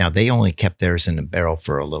time. Now they only kept theirs in the barrel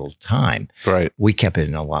for a little time. Right. We kept it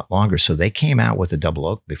in a lot longer, so they came out with a double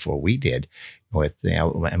oak before we did.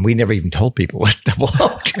 And we never even told people what double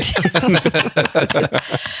oak. But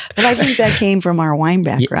I think that came from our wine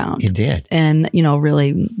background. It did, and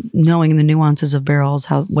really knowing the nuances of barrels,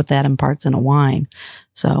 what that imparts in a wine.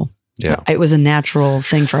 So Yeah. It was a natural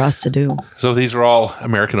thing for us to do. So these are all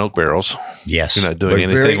American oak barrels. Yes. You're not doing We're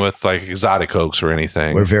anything very- with like exotic oaks or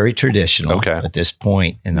anything. We're very traditional Okay. at this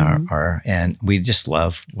point in Mhm. our and we just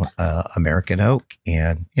love American oak,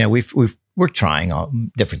 and you know we're trying all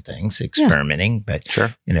different things, experimenting, but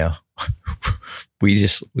Sure. you know we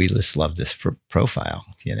just love this profile,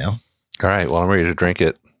 you know. All right. Well, I'm ready to drink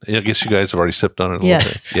it. I guess you guys have already sipped on it a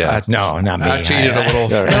Yes. little bit. Yeah. No, not me. I cheated a little.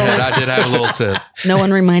 All right. I did have a little sip. No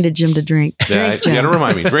one reminded Jim to drink. Yeah, Drink, you got to Jim.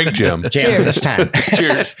 remind me. Drink, Jim. Jam Cheers. this time.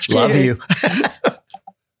 Cheers. Love Cheers. you.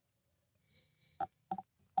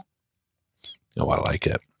 Oh, I like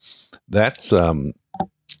it. That's got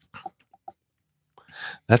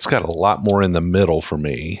a lot more in the middle for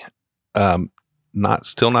me. It's not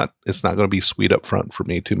going to be sweet up front for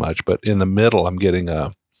me too much, but in the middle, I'm getting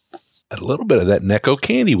a little bit of that Necco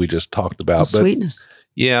candy we just talked about. It's a But sweetness.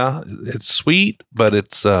 yeah, it's sweet, but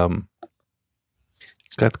it's got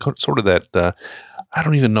sort of that. I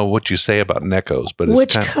don't even know what you say about Neccos, but it's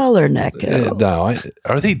Which kind color, Necco?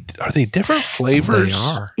 are they different flavors? They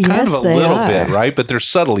are. Kind Yes, of a they little are. bit, right? But they're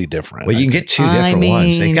subtly different. Well, you can get two I different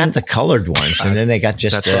ones. They mean- got the colored ones, and then they got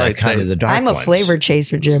just That's right. kind of the dark I'm a ones. flavor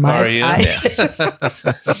chaser, Jim. Are you?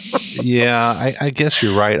 Yeah. I guess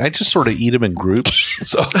you're right. I just sort of eat them in groups.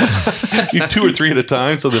 So you 2 or 3 at a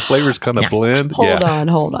time so the flavors kind of blend. Hold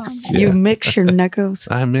on. You Yeah. mix your Neccos.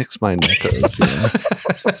 I mix my Neccos. Yeah.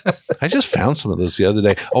 I just found some of those the other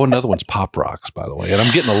day. Oh, another one's Pop Rocks, by the way. And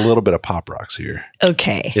I'm getting a little bit of Pop Rocks here.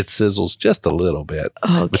 Okay. It sizzles just a little bit.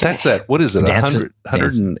 Okay. But that's that. What is it? That's 100, it.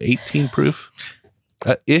 118 proof?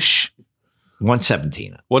 Ish?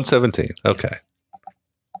 117. 117. Okay.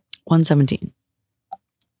 117.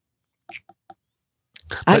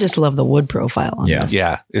 I just love the wood profile on Yeah. this.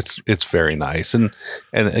 Yeah, it's very nice, and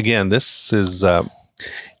again, this is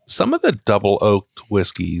some of the double oaked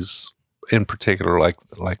whiskeys, in particular, like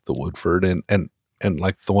the Woodford and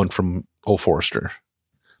like the one from Old Forester.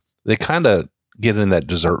 They kind of get in that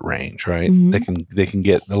dessert range, right? Mhm. They can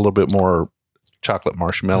get a little bit more chocolate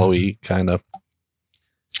marshmallowy kind of.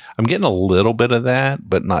 I'm getting a little bit of that,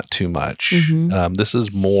 but not too much. Mhm. This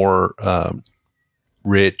is more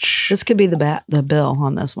rich. This could be the bill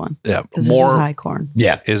on this one Yeah, because this is more. high corn.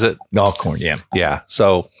 Yeah. Is it? All corn. Yeah. Yeah.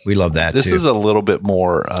 So We love that. this too. is a little bit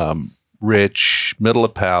more rich, middle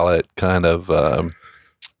of palate kind of.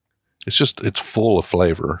 It's full of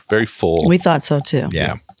flavor, very full. We thought so too.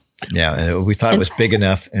 Yeah. Yeah. And we thought it was big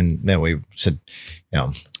enough. And then we said,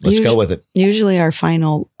 let's go with it. Usually our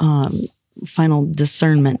final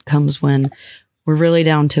discernment comes when we're really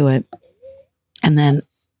down to it. And then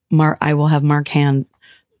I will have Mark hand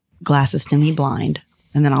glasses to me blind.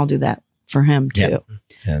 And then I'll do that for him too.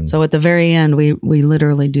 Yeah. And, So at the very end, we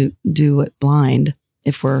literally do it blind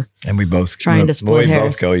if we're and we both trying to split we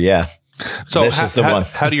hairs. both go, yeah. so this is the one.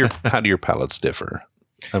 How do your palates differ?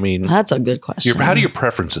 I mean, that's a good question. how do your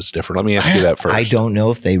preferences differ? Let me ask you that first. I don't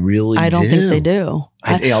know if they really I don't think they do.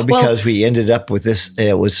 because we ended up with this.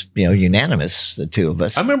 It was, unanimous, the two of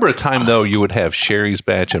us. I remember a time though you would have Sherry's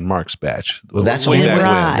batch and Mark's batch. Well, that's way only back with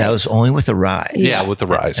when. rye. that was only with the rye. Yeah, with the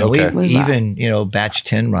rise. And Okay. With we rye. even, batch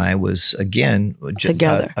 10 rye was again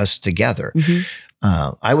Together. Us together. Mhm.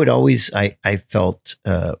 I would always, I felt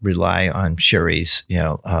rely on Sherry's,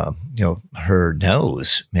 her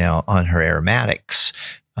nose, on her aromatics,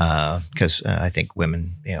 because I think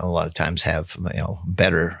women, a lot of times have,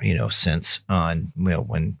 better, sense on,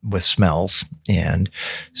 when with smells, and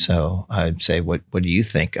so I'd say, what do you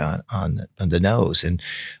think on the nose? And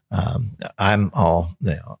I'm all,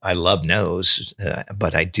 I love nose,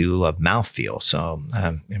 but I do love mouthfeel. So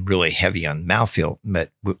I'm really heavy on mouthfeel,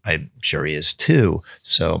 but I'm sure he is too.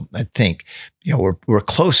 So I think, we're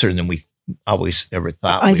closer than we always ever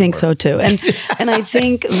thought. I we think were. so too. And I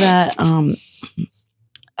think that,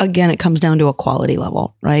 again, it comes down to a quality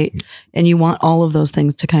level, right? And you want all of those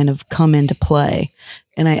things to kind of come into play.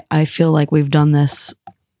 And I feel like we've done this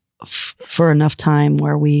for enough time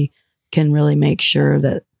where we can really make sure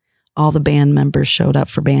that all the band members showed up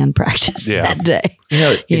for band practice Yeah. that day.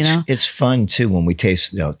 It's fun too when we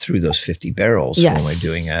taste through those 50 barrels Yes. when we're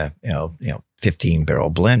doing a 15 barrel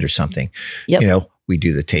blend or something. Yep. We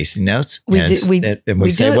do the tasting notes. We and do- it's- we- and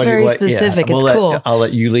we do it very specific. It's cool. I'll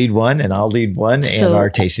let you lead one, and I'll lead one, and So- our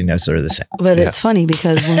tasting notes are the same. But Yeah. it's funny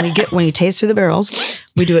because when you taste through the barrels,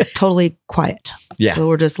 we do it totally quiet. Yeah. So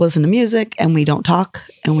we're just listening to music and we don't talk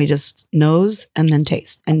and we just nose and then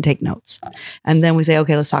taste and take notes. And then we say,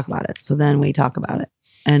 okay, let's talk about it. So then we talk about it.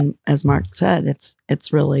 And as Mark said,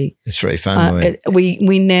 it's really fun. we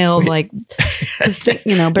nailed like,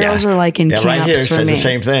 barrels are like in camps right here for says me. the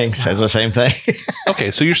same thing. Says the same thing.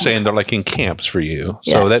 Okay, so you're saying they're like in camps for you.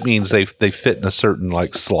 Yes. So that means they fit in a certain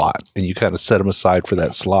like slot, and you kind of set them aside for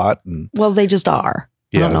that slot. And Well, they just are.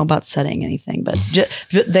 I Yeah. don't know about setting anything, but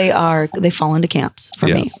they fall into camps for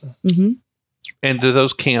Yeah. me. Mm-hmm. And do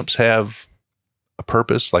those camps have a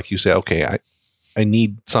purpose? Like you say, okay, I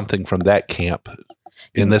need something from that camp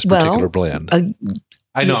in this particular blend.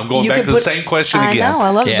 I know I'm going back to the same question again. I know, I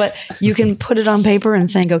love Yeah. it, but you can put it on paper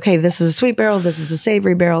and think, okay, this is a sweet barrel, this is a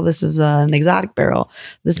savory barrel, this is an exotic barrel,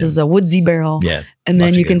 this is a woodsy barrel. Yeah. And then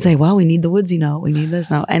Lots of you can good say, well, we need the woodsy note, we need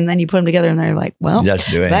this note. And then you put them together and they're like, well, That's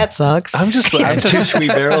doing that sucks. I'm just And two sweet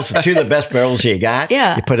barrels, two of the best barrels you got.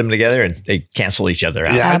 Yeah. You put them together and they cancel each other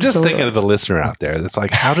out. Yeah, I'm just Absolutely. thinking of the listener out there. That's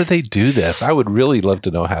like, how do they do this? I would really love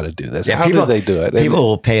to know how to do this. Yeah, How do they do it? People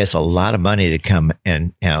will pay us a lot of money to come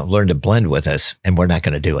and learn to blend with us, and we're not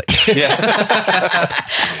going to do it. Yeah.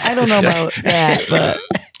 I don't know about that,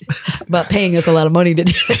 but paying us a lot of money to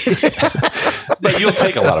do it. But you'll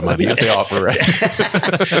take a lot of money if they offer, right?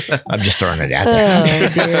 I'm just throwing it out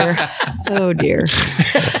there. Oh dear.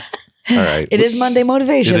 All right. It is Monday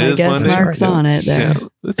motivation. It I is guess Monday. Mark's on it there. Yeah,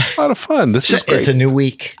 it's a lot of fun. This is great. It's a new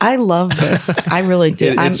week. I love this. I really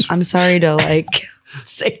do. I'm sorry to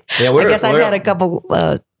say. Yeah, I guess I've had a couple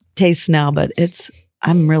tastes now, but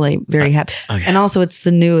I'm really very happy. Okay. And also, it's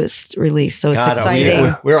the newest release, so it's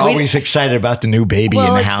exciting. We're always excited about the new baby in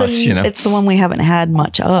the it's house. it's the one we haven't had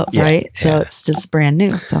much of, Yeah, right? So yeah. it's just brand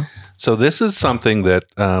new. So this is something that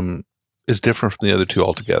is different from the other two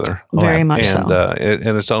altogether. very much and so.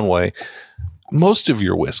 in its own way. Most of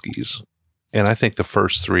your whiskeys, and I think the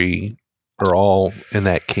first three are all in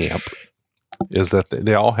that camp, is that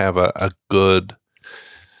they all have a good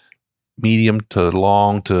medium to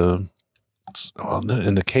long to.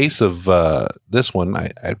 In the case of this one,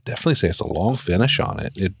 I definitely say it's a long finish on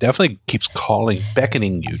it. It definitely keeps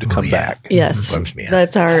beckoning you to come back. Yes, Bums me out.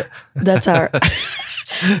 that's our.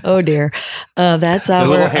 Oh dear, that's our. The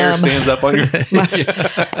little hair stands up on your.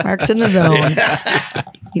 Mark's in the zone.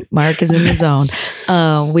 Mark is in the zone.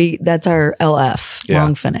 That's our LF, Yeah.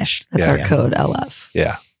 long finish. That's Yeah. our code LF.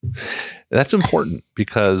 Yeah, that's important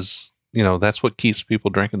because that's what keeps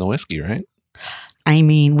people drinking the whiskey, right? I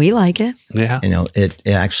mean, we like it. Yeah, It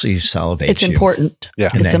actually salivates It's you important.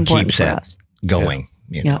 yeah. And It's that important keeps for that us. going.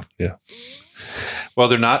 You know. Well,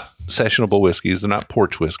 they're not sessionable whiskeys. They're not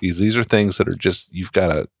porch whiskeys. These are things that are just you've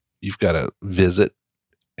got to visit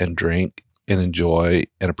and drink and enjoy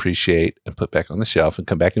and appreciate and put back on the shelf and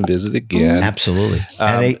come back and visit again. Absolutely.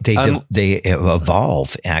 And they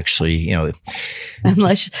evolve, actually.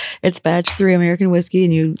 Unless it's batch 3 American whiskey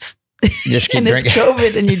and you Just keep and it's drinking.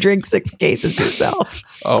 COVID and you drink 6 cases yourself.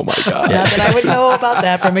 Oh my god! Not that I would know about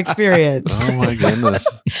that from experience. Oh my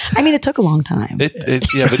goodness! I mean, it took a long time.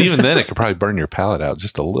 Yeah, but even then, it could probably burn your palate out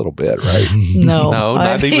just a little bit, right? No, No,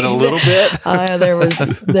 not even a little bit.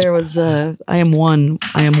 There was. I am one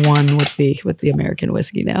with the American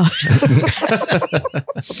whiskey now.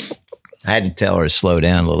 I had to tell her to slow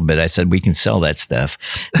down a little bit. I said, we can sell that stuff.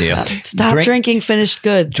 Yeah. Stop drinking finished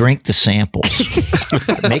goods. Drink the samples.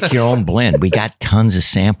 Make your own blend. We got tons of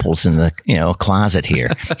samples in the closet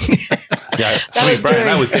here. Yeah, was Brian, I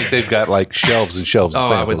during- would think they've got like shelves and shelves of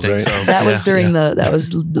Oh, I would samples, think right? so. That was Yeah, during that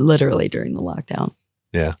was literally during the lockdown.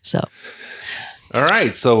 Yeah. So All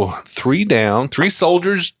right, so 3 down, 3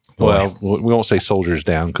 soldiers. Well, we won't say soldiers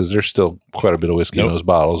down because there's still quite a bit of whiskey in those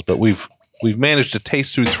bottles, but we've managed to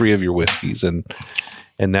taste through 3 of your whiskeys, and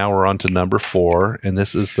now we're on to number 4, and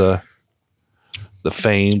this is the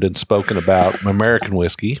famed and spoken about American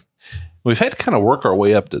whiskey. We've had to kind of work our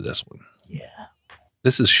way up to this one. Yeah.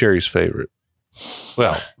 This is Sherry's favorite.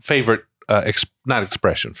 Well, favorite, not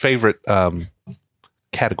expression, favorite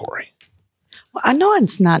category. well, I know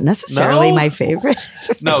it's not necessarily No? my favorite.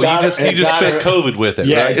 No, Got you it. just Got spent her. COVID with it,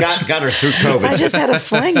 Yeah, right? got her through COVID. I just had a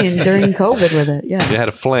fling during COVID with it. Yeah. You had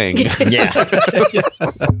a fling. Yeah.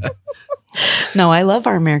 No, I love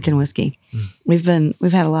our American whiskey. We've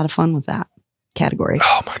had a lot of fun with that category.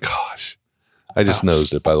 Oh my gosh. I just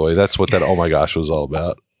nosed it, by the way. That's what that oh my gosh was all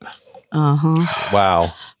about. Uh huh.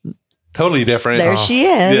 Wow. Totally different. There she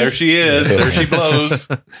is. There she is. There she blows.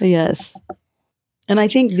 Yes. And I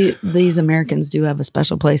think these Americans do have a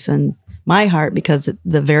special place in my heart because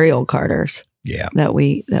the very old Carters Yeah. that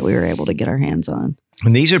we were able to get our hands on.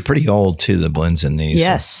 And these are pretty old too. The blends in these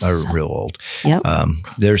Yes. are real old. Yep.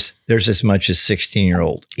 There's as much as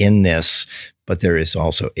 16-year-old in this, but there is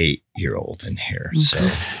also 8-year-old in here. So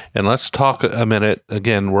And let's talk a minute.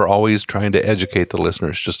 Again, we're always trying to educate the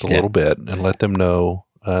listeners just a little bit and let them know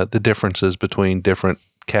the differences between different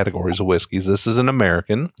categories of whiskeys. This is an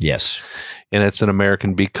American, Yes. and it's an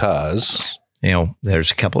American because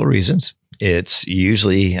There's a couple of reasons. It's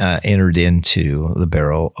usually entered into the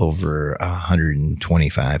barrel over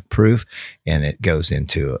 125 proof, and it goes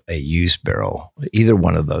into a used barrel. Either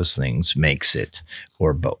one of those things makes it,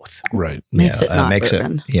 or both. right, Makes it not makes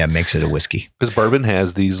bourbon. makes it a whiskey. because bourbon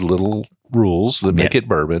has these little rules that make it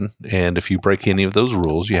bourbon, and if you break any of those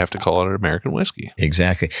rules, you have to call it an American whiskey.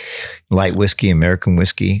 Exactly. Light whiskey, American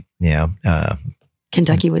whiskey.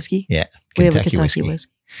 Kentucky whiskey. Yeah. We have a Kentucky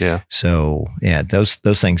whiskey. Yeah, So those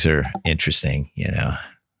things are interesting.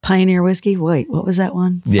 Pioneer whiskey. Wait, what was that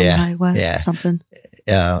one? From Yeah, High West, yeah. something.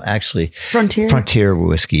 Actually, Frontier. Frontier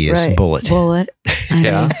whiskey is Right. Bullet. Bullet.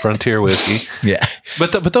 yeah, Frontier whiskey. Yeah.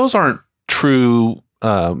 But those aren't true,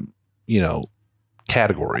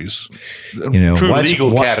 categories. True once-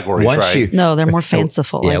 legal on- categories, once right? you- No, they're more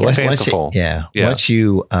fanciful. I guess. Fanciful. Yeah. Once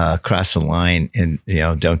you cross the line and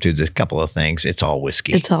don't do the couple of things, it's all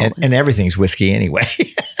whiskey. It's all and everything's whiskey anyway.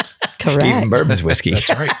 Correct. Even bourbon's whiskey. That's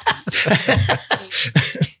right.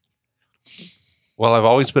 Well, I've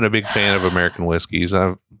always been a big fan of American whiskeys.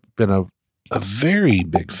 I've been a very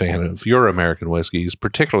big fan of your American whiskeys,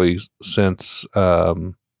 particularly since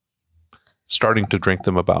starting to drink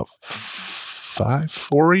them about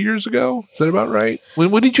 4 years ago. Is that about right?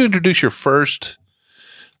 When did you introduce your first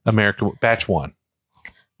American batch one?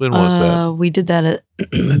 When was that? We did that at,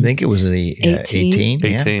 I think it was the 18.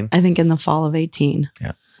 18. I think in the fall of 18.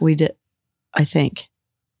 Yeah. We did, I think.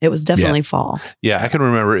 It was definitely fall. Yeah, I can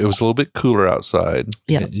remember it was a little bit cooler outside.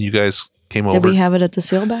 Yeah. And you guys came over. Did we have it at the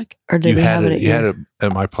Sailback? Or did we have it at You had it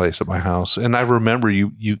at my place, at my house. And I remember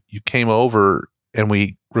you came over and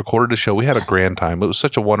we recorded a show. We had a grand time. It was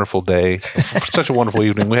such a wonderful day, such a wonderful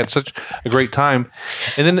evening. We had such a great time.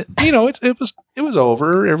 And then, it was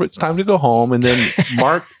over. It's time to go home. And then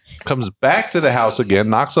Mark comes back to the house again,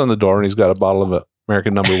 knocks on the door, and he's got a bottle of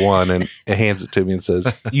American number one and hands it to me and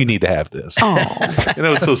says, "You need to have this." Oh, And it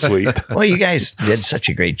was so sweet. Well, you guys did such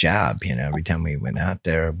a great job. Every time we went out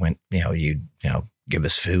there, you'd give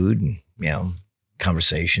us food and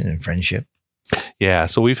conversation and friendship. Yeah,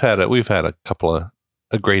 so we've had a couple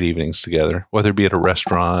of great evenings together, whether it be at a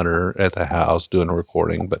restaurant or at the house doing a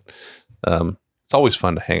recording. But it's always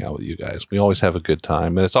fun to hang out with you guys. We always have a good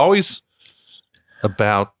time, and it's always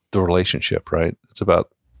about the relationship, right? It's about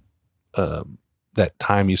that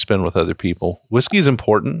time you spend with other people. Whiskey is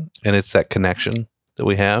important, and it's that connection that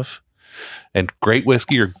we have. And great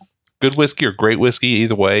whiskey or good whiskey or great whiskey,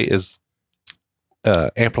 either way, is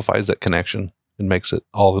amplifies that connection and makes it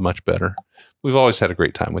all the much better. We've always had a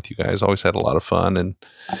great time with you guys. Always had a lot of fun, and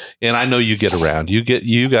I know you get around.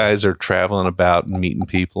 You guys are traveling about and meeting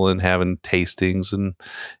people and having tastings,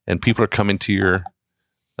 and people are coming to your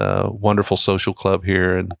wonderful social club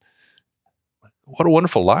here. And what a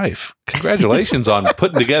wonderful life! Congratulations on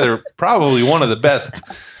putting together probably one of the best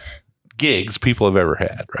gigs people have ever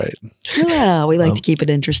had. Right? yeah. We like to keep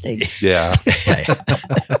it interesting. Yeah.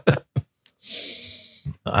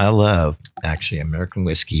 I love actually American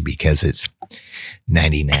whiskey because it's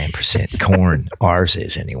 99% corn. Ours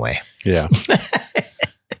is anyway. Yeah.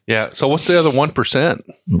 Yeah. So what's the other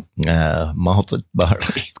 1%? Malted barley.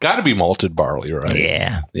 It's got to be malted barley, right?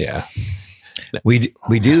 Yeah. Yeah. We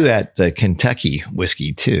do that the Kentucky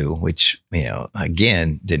whiskey too, which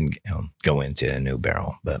again didn't go into a new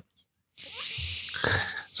barrel, but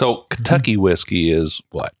So Kentucky whiskey is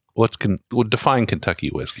what? Would define Kentucky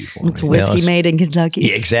whiskey for It's me? whiskey it's- made in Kentucky.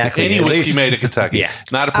 yeah, exactly. Any At whiskey least- made in Kentucky. Yeah.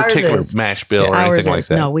 Not a Ours particular is. mash bill or Ours anything like is.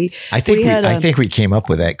 that. No, I think had I a- think we came up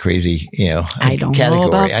with that crazy, I don't category. know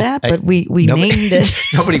about that, but we nobody- named it.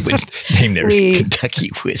 Nobody would name theirs We- Kentucky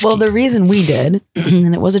whiskey. Well, the reason we did,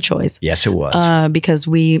 and it was a choice, yes, it was. because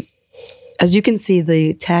as you can see,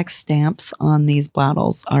 the tax stamps on these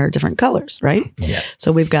bottles are different colors, right? Yeah.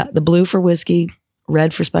 So we've got the blue for whiskey,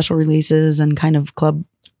 red for special releases and kind of club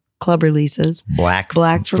releases, Black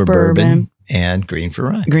for bourbon, and green for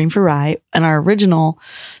rye. green for rye. And our original,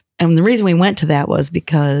 and the reason we went to that was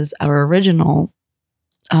because our original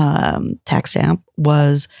tax stamp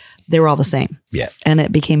was, they were all the same. Yeah. And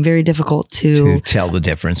it became very difficult To tell the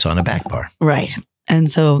difference on a back bar. right. And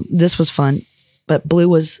so this was fun, but blue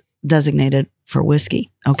was designated for whiskey.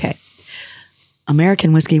 Okay.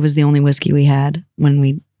 American whiskey was the only whiskey we had when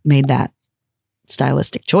we made that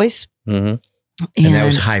stylistic choice. Mm-hmm. And that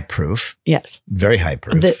was high proof, yes, very high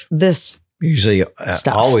proof. this Usually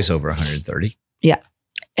stuff. always over 130.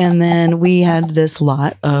 And then we had this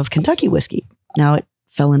lot of Kentucky whiskey. Now it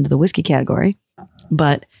fell into the whiskey category,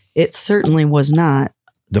 but it certainly was not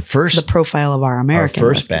the profile of our American. Our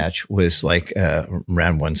first whiskey. batch was like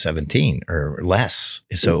around 117 or less,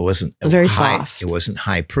 so it wasn't Very high, soft. It wasn't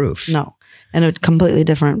high proof. No, and a completely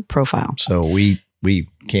different profile. So we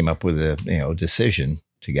came up with a decision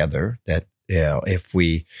together that if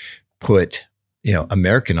we put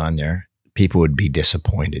American on there, people would be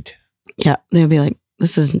disappointed. Yeah, they would be like,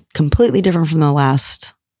 "This is completely different from the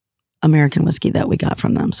last American whiskey that we got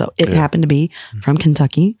from them." So it happened to be from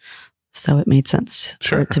Kentucky, so it made sense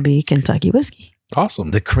for it to be Kentucky whiskey.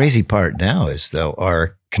 Awesome. The crazy part now is though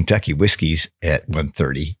our Kentucky whiskey's at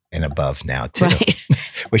 130 and above now too, Right.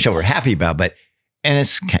 which we're happy about. But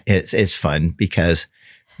it's fun because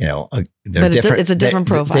they're But different. it's a different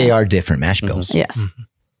profile. They are different mash bills. Yes.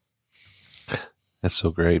 That's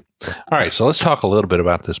so great. All right, so let's talk a little bit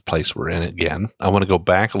about this place we're in again. I want to go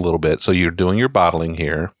back a little bit. So you're doing your bottling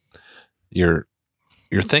here. You're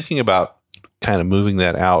thinking about kind of moving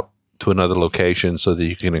that out to another location so that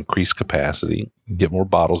you can increase capacity, get more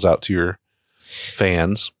bottles out to your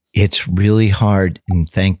fans. It's really hard, and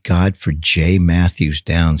thank God for Jay Matthews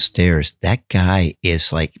downstairs. That guy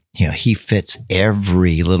is like, he fits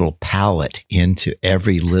every little pallet into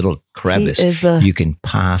every little crevice He is the- you can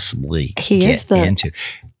possibly He is get into.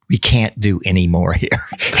 We can't do any more here.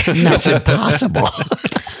 No. It's impossible.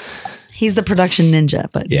 He's the production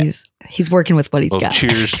ninja, but Yeah. he's working with what he's Well, got.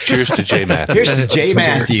 cheers to Jay Matthews. Here's Jay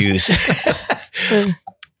Matthews.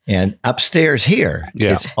 And upstairs here,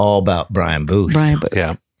 it's all about Brian Booth. Brian Booth.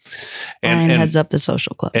 Yeah. Brian heads up the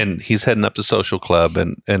social club. And he's heading up the social club.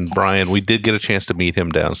 And Brian, we did get a chance to meet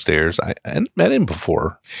him downstairs. I hadn't met him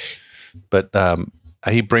before, but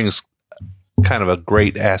he brings kind of a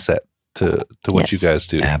great asset to what you guys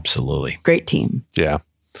do. Absolutely. Great team. Yeah.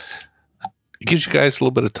 It gives you guys a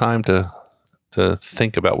little bit of time to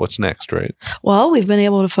think about what's next, right? Well, we've been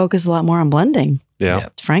able to focus a lot more on blending, Yeah.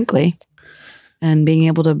 frankly, and being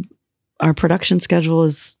able to, our production schedule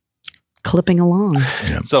is clipping along.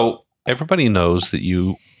 So everybody knows that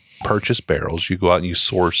you purchase barrels. You go out and you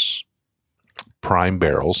source prime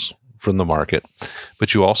barrels from the market,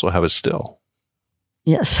 but you also have a still.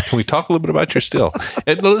 Yes. Can we talk a little bit about your still?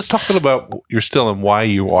 And let's talk a little about your still and why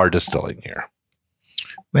you are distilling here.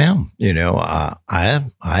 Well,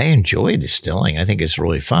 I enjoy distilling. I think it's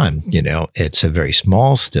really fun. It's a very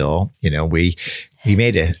small still. We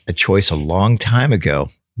made a choice a long time ago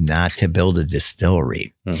not to build a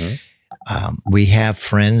distillery. Mm-hmm. We have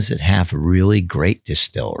friends that have really great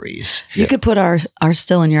distilleries. You could put our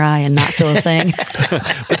still in your eye and not feel a thing.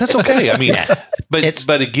 But that's okay. I mean,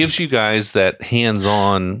 but it gives you guys that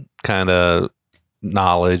hands-on kind of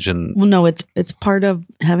knowledge and Well, no, it's part of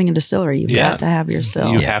having a distillery. You've got to have your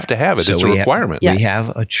still. you have to have it. So It's a requirement. Yes. We have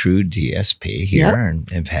a true DSP here Yep. and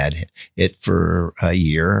have had it for a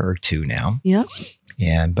year or two now. Yep.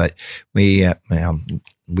 But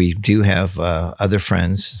we do have other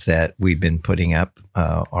friends that we've been putting up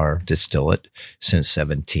our distillate since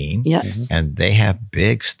 17. Yes. And they have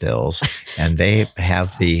big stills and they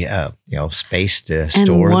have the space to And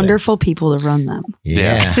store them. wonderful people to run them.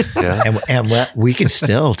 Yeah. Yeah. and we can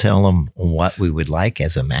still tell them what we would like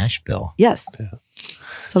as a mash bill. Yes.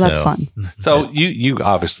 So that's So- fun. So you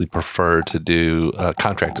obviously prefer to do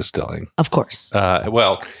contract distilling. Of course.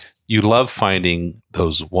 Well, you love finding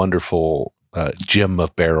those wonderful gem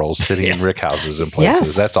of barrels sitting in rick houses and places.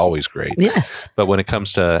 Yes. That's always great. Yes. But when it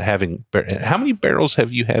comes to having, how many barrels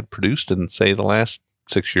have you had produced in, say, the last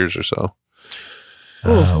 6 years or so?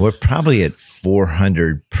 We're probably at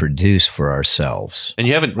 400 produced for ourselves. And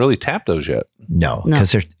you haven't really tapped those yet. No, No.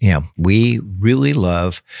 because we really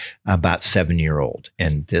love about 7-year-old,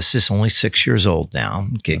 and this is only 6 years old now,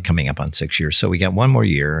 coming up on 6 years. So we got one more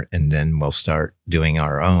year, and then we'll start doing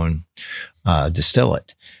our own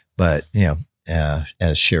distillate. But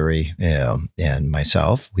as Sherry and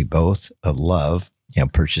myself, we both love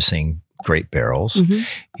purchasing great barrels, Mhm.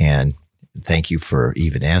 and thank you for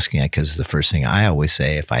even asking that, because the first thing I always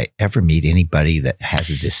say, if I ever meet anybody that has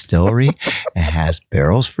a distillery and has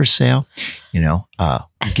barrels for sale,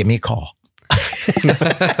 give me a call.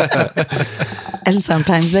 And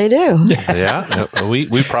sometimes they do. Yeah,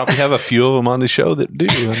 we probably have a few of them on the show that do.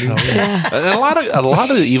 I mean, and a lot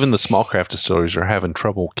of even the small craft distilleries are having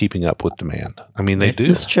trouble keeping up with demand. I mean, they do.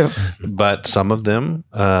 It's true. But some of them,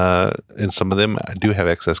 do have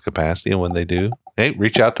excess capacity, and when they do, hey,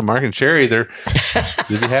 reach out to Mark and Sherry. They'd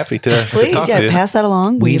be happy to Please, talk to you. pass that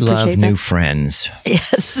along. We love appreciate new that. friends.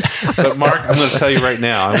 Yes. But Mark, I'm going to tell you right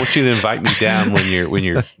now, I want you to invite me down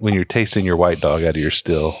when you're tasting your white dog out of your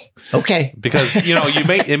still, Okay. because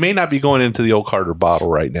it may not be going into the old Carter bottle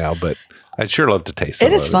right now, but I'd sure love to taste it.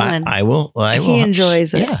 It is fun. I will. He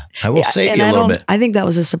enjoys it. Yeah. I will save and you a I little don't- bit. I think that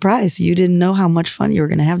was a surprise. You didn't know how much fun you were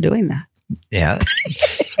going to have doing that. Yeah.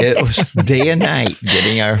 It was day and night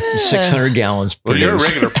getting our 600 gallons Well, you're a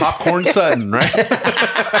produced. regular popcorn Sutton, right?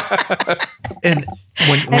 And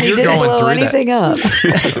when And he you're didn't going blow through that, anything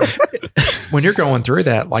up. when you're going through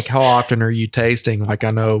that, like how often are you tasting? Like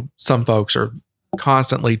I know some folks are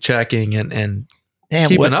constantly checking and And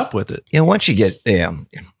keeping up with it. once you get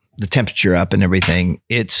the temperature up and everything,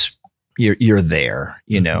 you're there.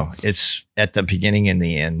 It's at the beginning and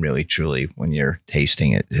the end, really, truly, when you're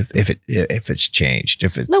tasting it. If it's changed, No,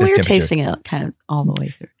 we were temperature- tasting it kind of all the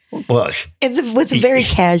way through. Well, It was a very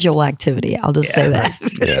casual activity. I'll just say that.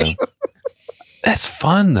 Yeah. That's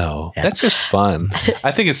fun, though. Yeah. That's just fun.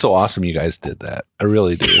 I think it's so awesome you guys did that. I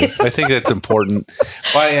really do. I think that's important.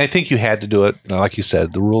 Well, I think you had to do it. Like you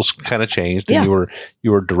said, the rules kind of changed, and Yeah.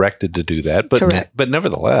 you were directed to do that. But Correct. but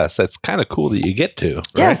nevertheless, that's kind of cool that you get to. Right?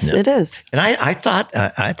 Yes, it is. and I thought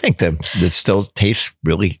I think that still tastes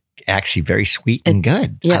really actually very sweet and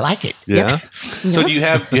good. Yes. I like it. Yeah. So Yep. do you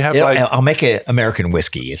have like I'll make it American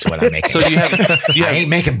whiskey. Is what I'm making. so do you have I ain't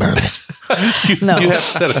making bourbon. No. you have a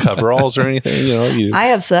set of coveralls or anything? I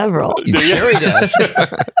have several. Sure he does.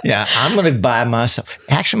 Yeah, I'm going to buy myself.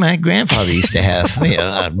 Actually, my grandfather used to have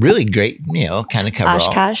a really great kind of coverall.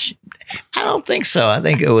 Oshkosh. I don't think so. I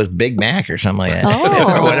think it was Big Mac or something like that,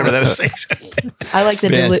 Oh. or whatever those things. I like the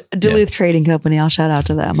Yeah. Duluth Trading Company. I'll shout out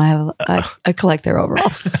to them. I collect their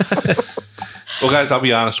overalls. Well, guys, I'll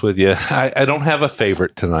be honest with you. I don't have a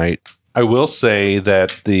favorite tonight. I will say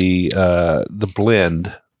that the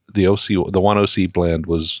blend, the 1OC blend,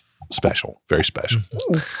 was special, very special.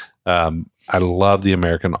 I love the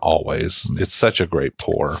American always. It's such a great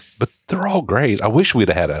pour, but they're all great. I wish we'd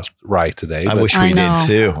have had a rye today. I but wish I we know. did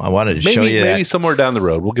too. I wanted to show maybe you maybe that. somewhere down the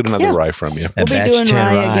road we'll get another Yeah. rye from you. We'll That be batch doing 10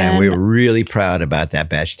 rye rye. again. We were really proud about that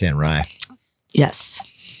batch 10 rye. Yes.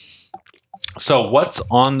 So what's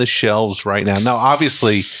on the shelves right now? Now,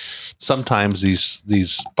 obviously, sometimes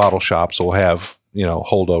these bottle shops will have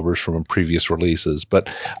holdovers from previous releases, but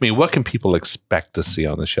I mean, what can people expect to see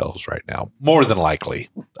on the shelves right now? More than likely,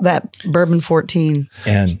 That Bourbon 14.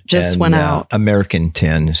 And Just went out. American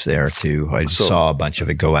 10 is there too. I So- saw a bunch of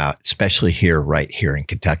it go out, especially right here in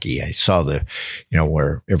Kentucky. I saw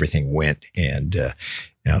where everything went, and a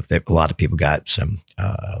lot of people got some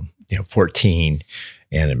 14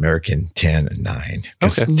 and American 10 and 9.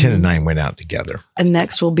 'Cause Okay. 10 and 9 went out together. And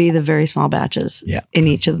next will be the very small batches Yeah. in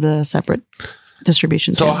each of the separate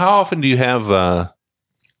distribution So channels. how often do you have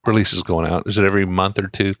releases going out? Is it every month or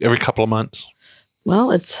two? Every couple of months?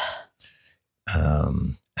 Well, it's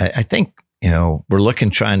I think we're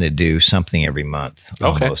trying to do something every month,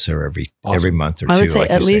 Okay. almost, or every Awesome. month or two. I would say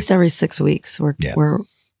like at you least every 6 weeks. Yeah. We're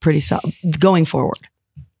pretty solid going forward.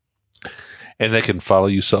 And they can follow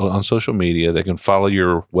you on social media. They can follow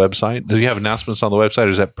your website. Do you have announcements on the website, or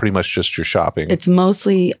is that pretty much just your shopping? It's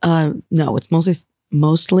mostly it's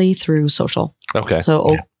mostly through social. Okay.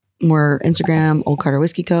 So we're Instagram, Old Carter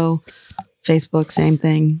Whiskey Co., Facebook, same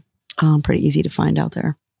thing. Pretty easy to find out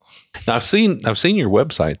there. Now I've seen your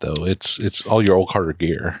website though. It's all your Old Carter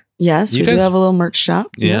gear. Yes, You we guys- do have a little merch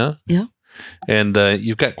shop. Yeah. Yeah. And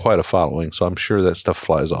you've got quite a following, so I'm sure that stuff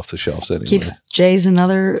flies off the shelves anyway. Keeps Jay's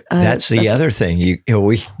another. That's the other thing.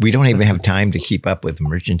 We don't even have time to keep up with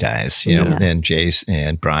merchandise. Yeah. And Jay's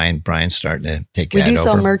and Brian's starting to take We that do over.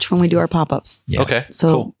 sell merch when we do our pop-ups. Yeah. Okay. So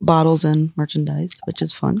Cool. bottles and merchandise, which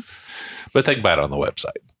is fun. But they can buy it on the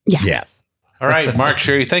website. Yes. Yeah. All right, Mark,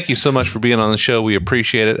 Sherry, thank you so much for being on the show. We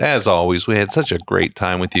appreciate it. As always, we had such a great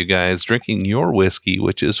time with you guys drinking your whiskey,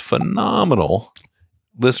 which is phenomenal.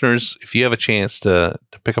 Listeners, if you have a chance to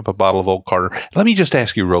pick up a bottle of Old Carter, let me just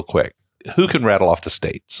ask you real quick. Who can rattle off the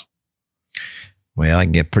states? Well, I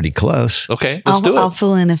can get pretty close. Okay, let's do it. I'll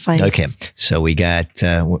fill in if I. Okay, so we got.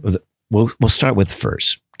 We'll start with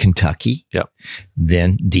first Kentucky. Yep.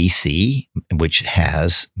 Then DC, which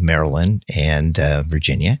has Maryland and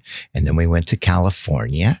Virginia, and then we went to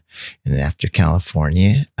California, and then after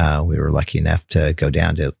California, we were lucky enough to go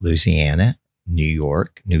down to Louisiana, New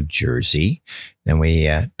York, New Jersey. Then we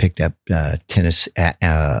picked up Tennessee,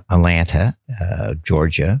 Atlanta,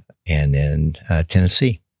 Georgia, and then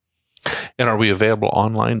Tennessee. And are we available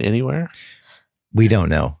online anywhere? We don't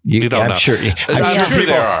know. You don't know. I'm sure people,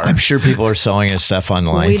 there are. I'm sure people are selling his stuff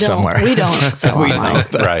online somewhere. We don't sell online.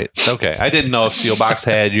 Right. Okay. I didn't know if Sealbox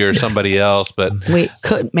had you or somebody else, but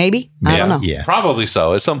could maybe. I don't know. Yeah. Probably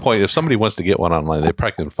so. At some point, if somebody wants to get one online, they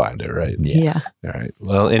probably can find it, right? Yeah. All right.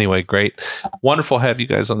 Well, anyway, great. Wonderful to have you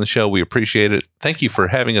guys on the show. We appreciate it. Thank you for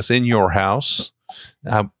having us in your house.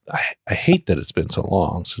 I hate that it's been so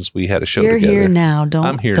long since we had a show You're together. here now.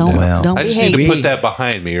 I'm here now. Don't I just behave. need to put that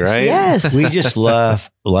behind me, right? Yes. We just love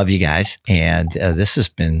you guys, and this has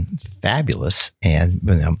been fabulous. And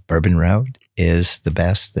Bourbon Road is the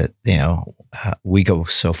best that we go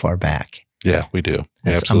so far back. Yeah, we do.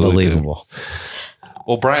 It's Absolutely unbelievable. Do.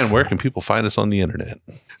 Well, Brian, where can people find us on the internet?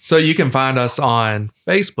 So you can find us on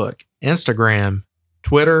Facebook, Instagram,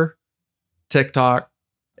 Twitter, TikTok,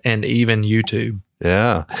 and even YouTube.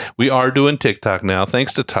 Yeah, we are doing TikTok now,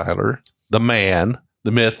 thanks to Tyler, the man,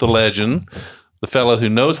 the myth, the legend, the fellow who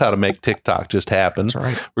knows how to make TikTok just happen. That's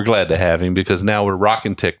right. We're glad to have him because now we're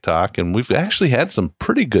rocking TikTok, and we've actually had some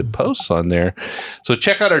pretty good posts on there. So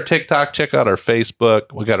check out our TikTok, check out our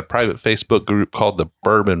Facebook. We got a private Facebook group called the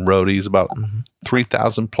Bourbon Roadies, about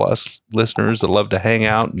 3,000 plus listeners that love to hang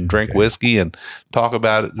out and drink whiskey and talk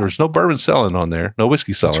about it. There's no bourbon selling on there, no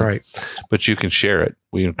whiskey selling. That's right. But you can share it.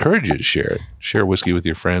 We encourage you to share it. Share whiskey with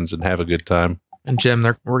your friends and have a good time. And Jim,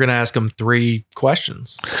 we're going to ask them 3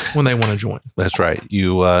 questions when they want to join. That's right.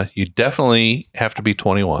 You definitely have to be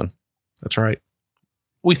 21. That's right.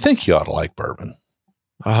 We think you ought to like bourbon.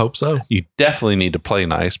 I hope so. You definitely need to play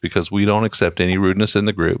nice because we don't accept any rudeness in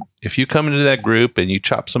the group. If you come into that group and you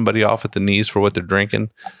chop somebody off at the knees for what they're drinking,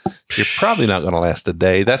 you're probably not going to last a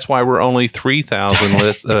day. That's why we're only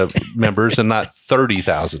 3,000 members and not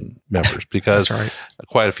 30,000 members, because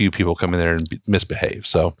quite a few people come in there and misbehave.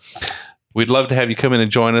 So we'd love to have you come in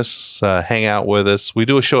and join us, hang out with us. We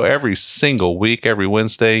do a show every single week, every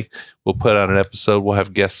Wednesday. We'll put out an episode. We'll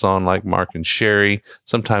have guests on like Mark and Sherry.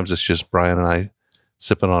 Sometimes it's just Brian and I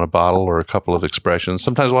sipping on a bottle or a couple of expressions.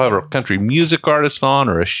 Sometimes we'll have a country music artist on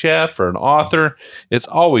or a chef or an author. It's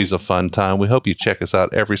always a fun time. We hope you check us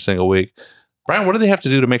out every single week. Brian, what do they have to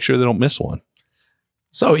do to make sure they don't miss one?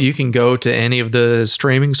 So you can go to any of the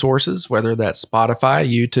streaming sources, whether that's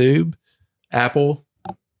Spotify, YouTube, Apple,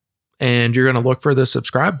 and you're going to look for the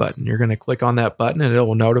subscribe button. You're going to click on that button and it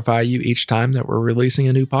will notify you each time that we're releasing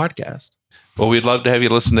a new podcast. Well, we'd love to have you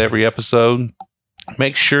listen to every episode.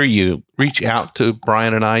 Make sure you reach out to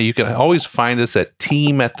Brian and I. You can always find us at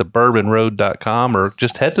team@thebourbonroad.com or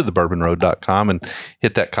just head to thebourbonroad.com and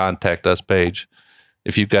hit that contact us page.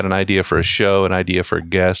 If you've got an idea for a show, an idea for a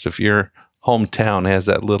guest, if your hometown has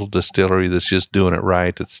that little distillery that's just doing it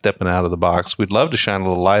right, that's stepping out of the box, we'd love to shine a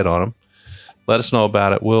little light on them. Let us know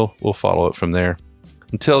about it. We'll follow it from there.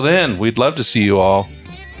 Until then, we'd love to see you all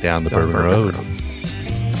down the Bourbon Road.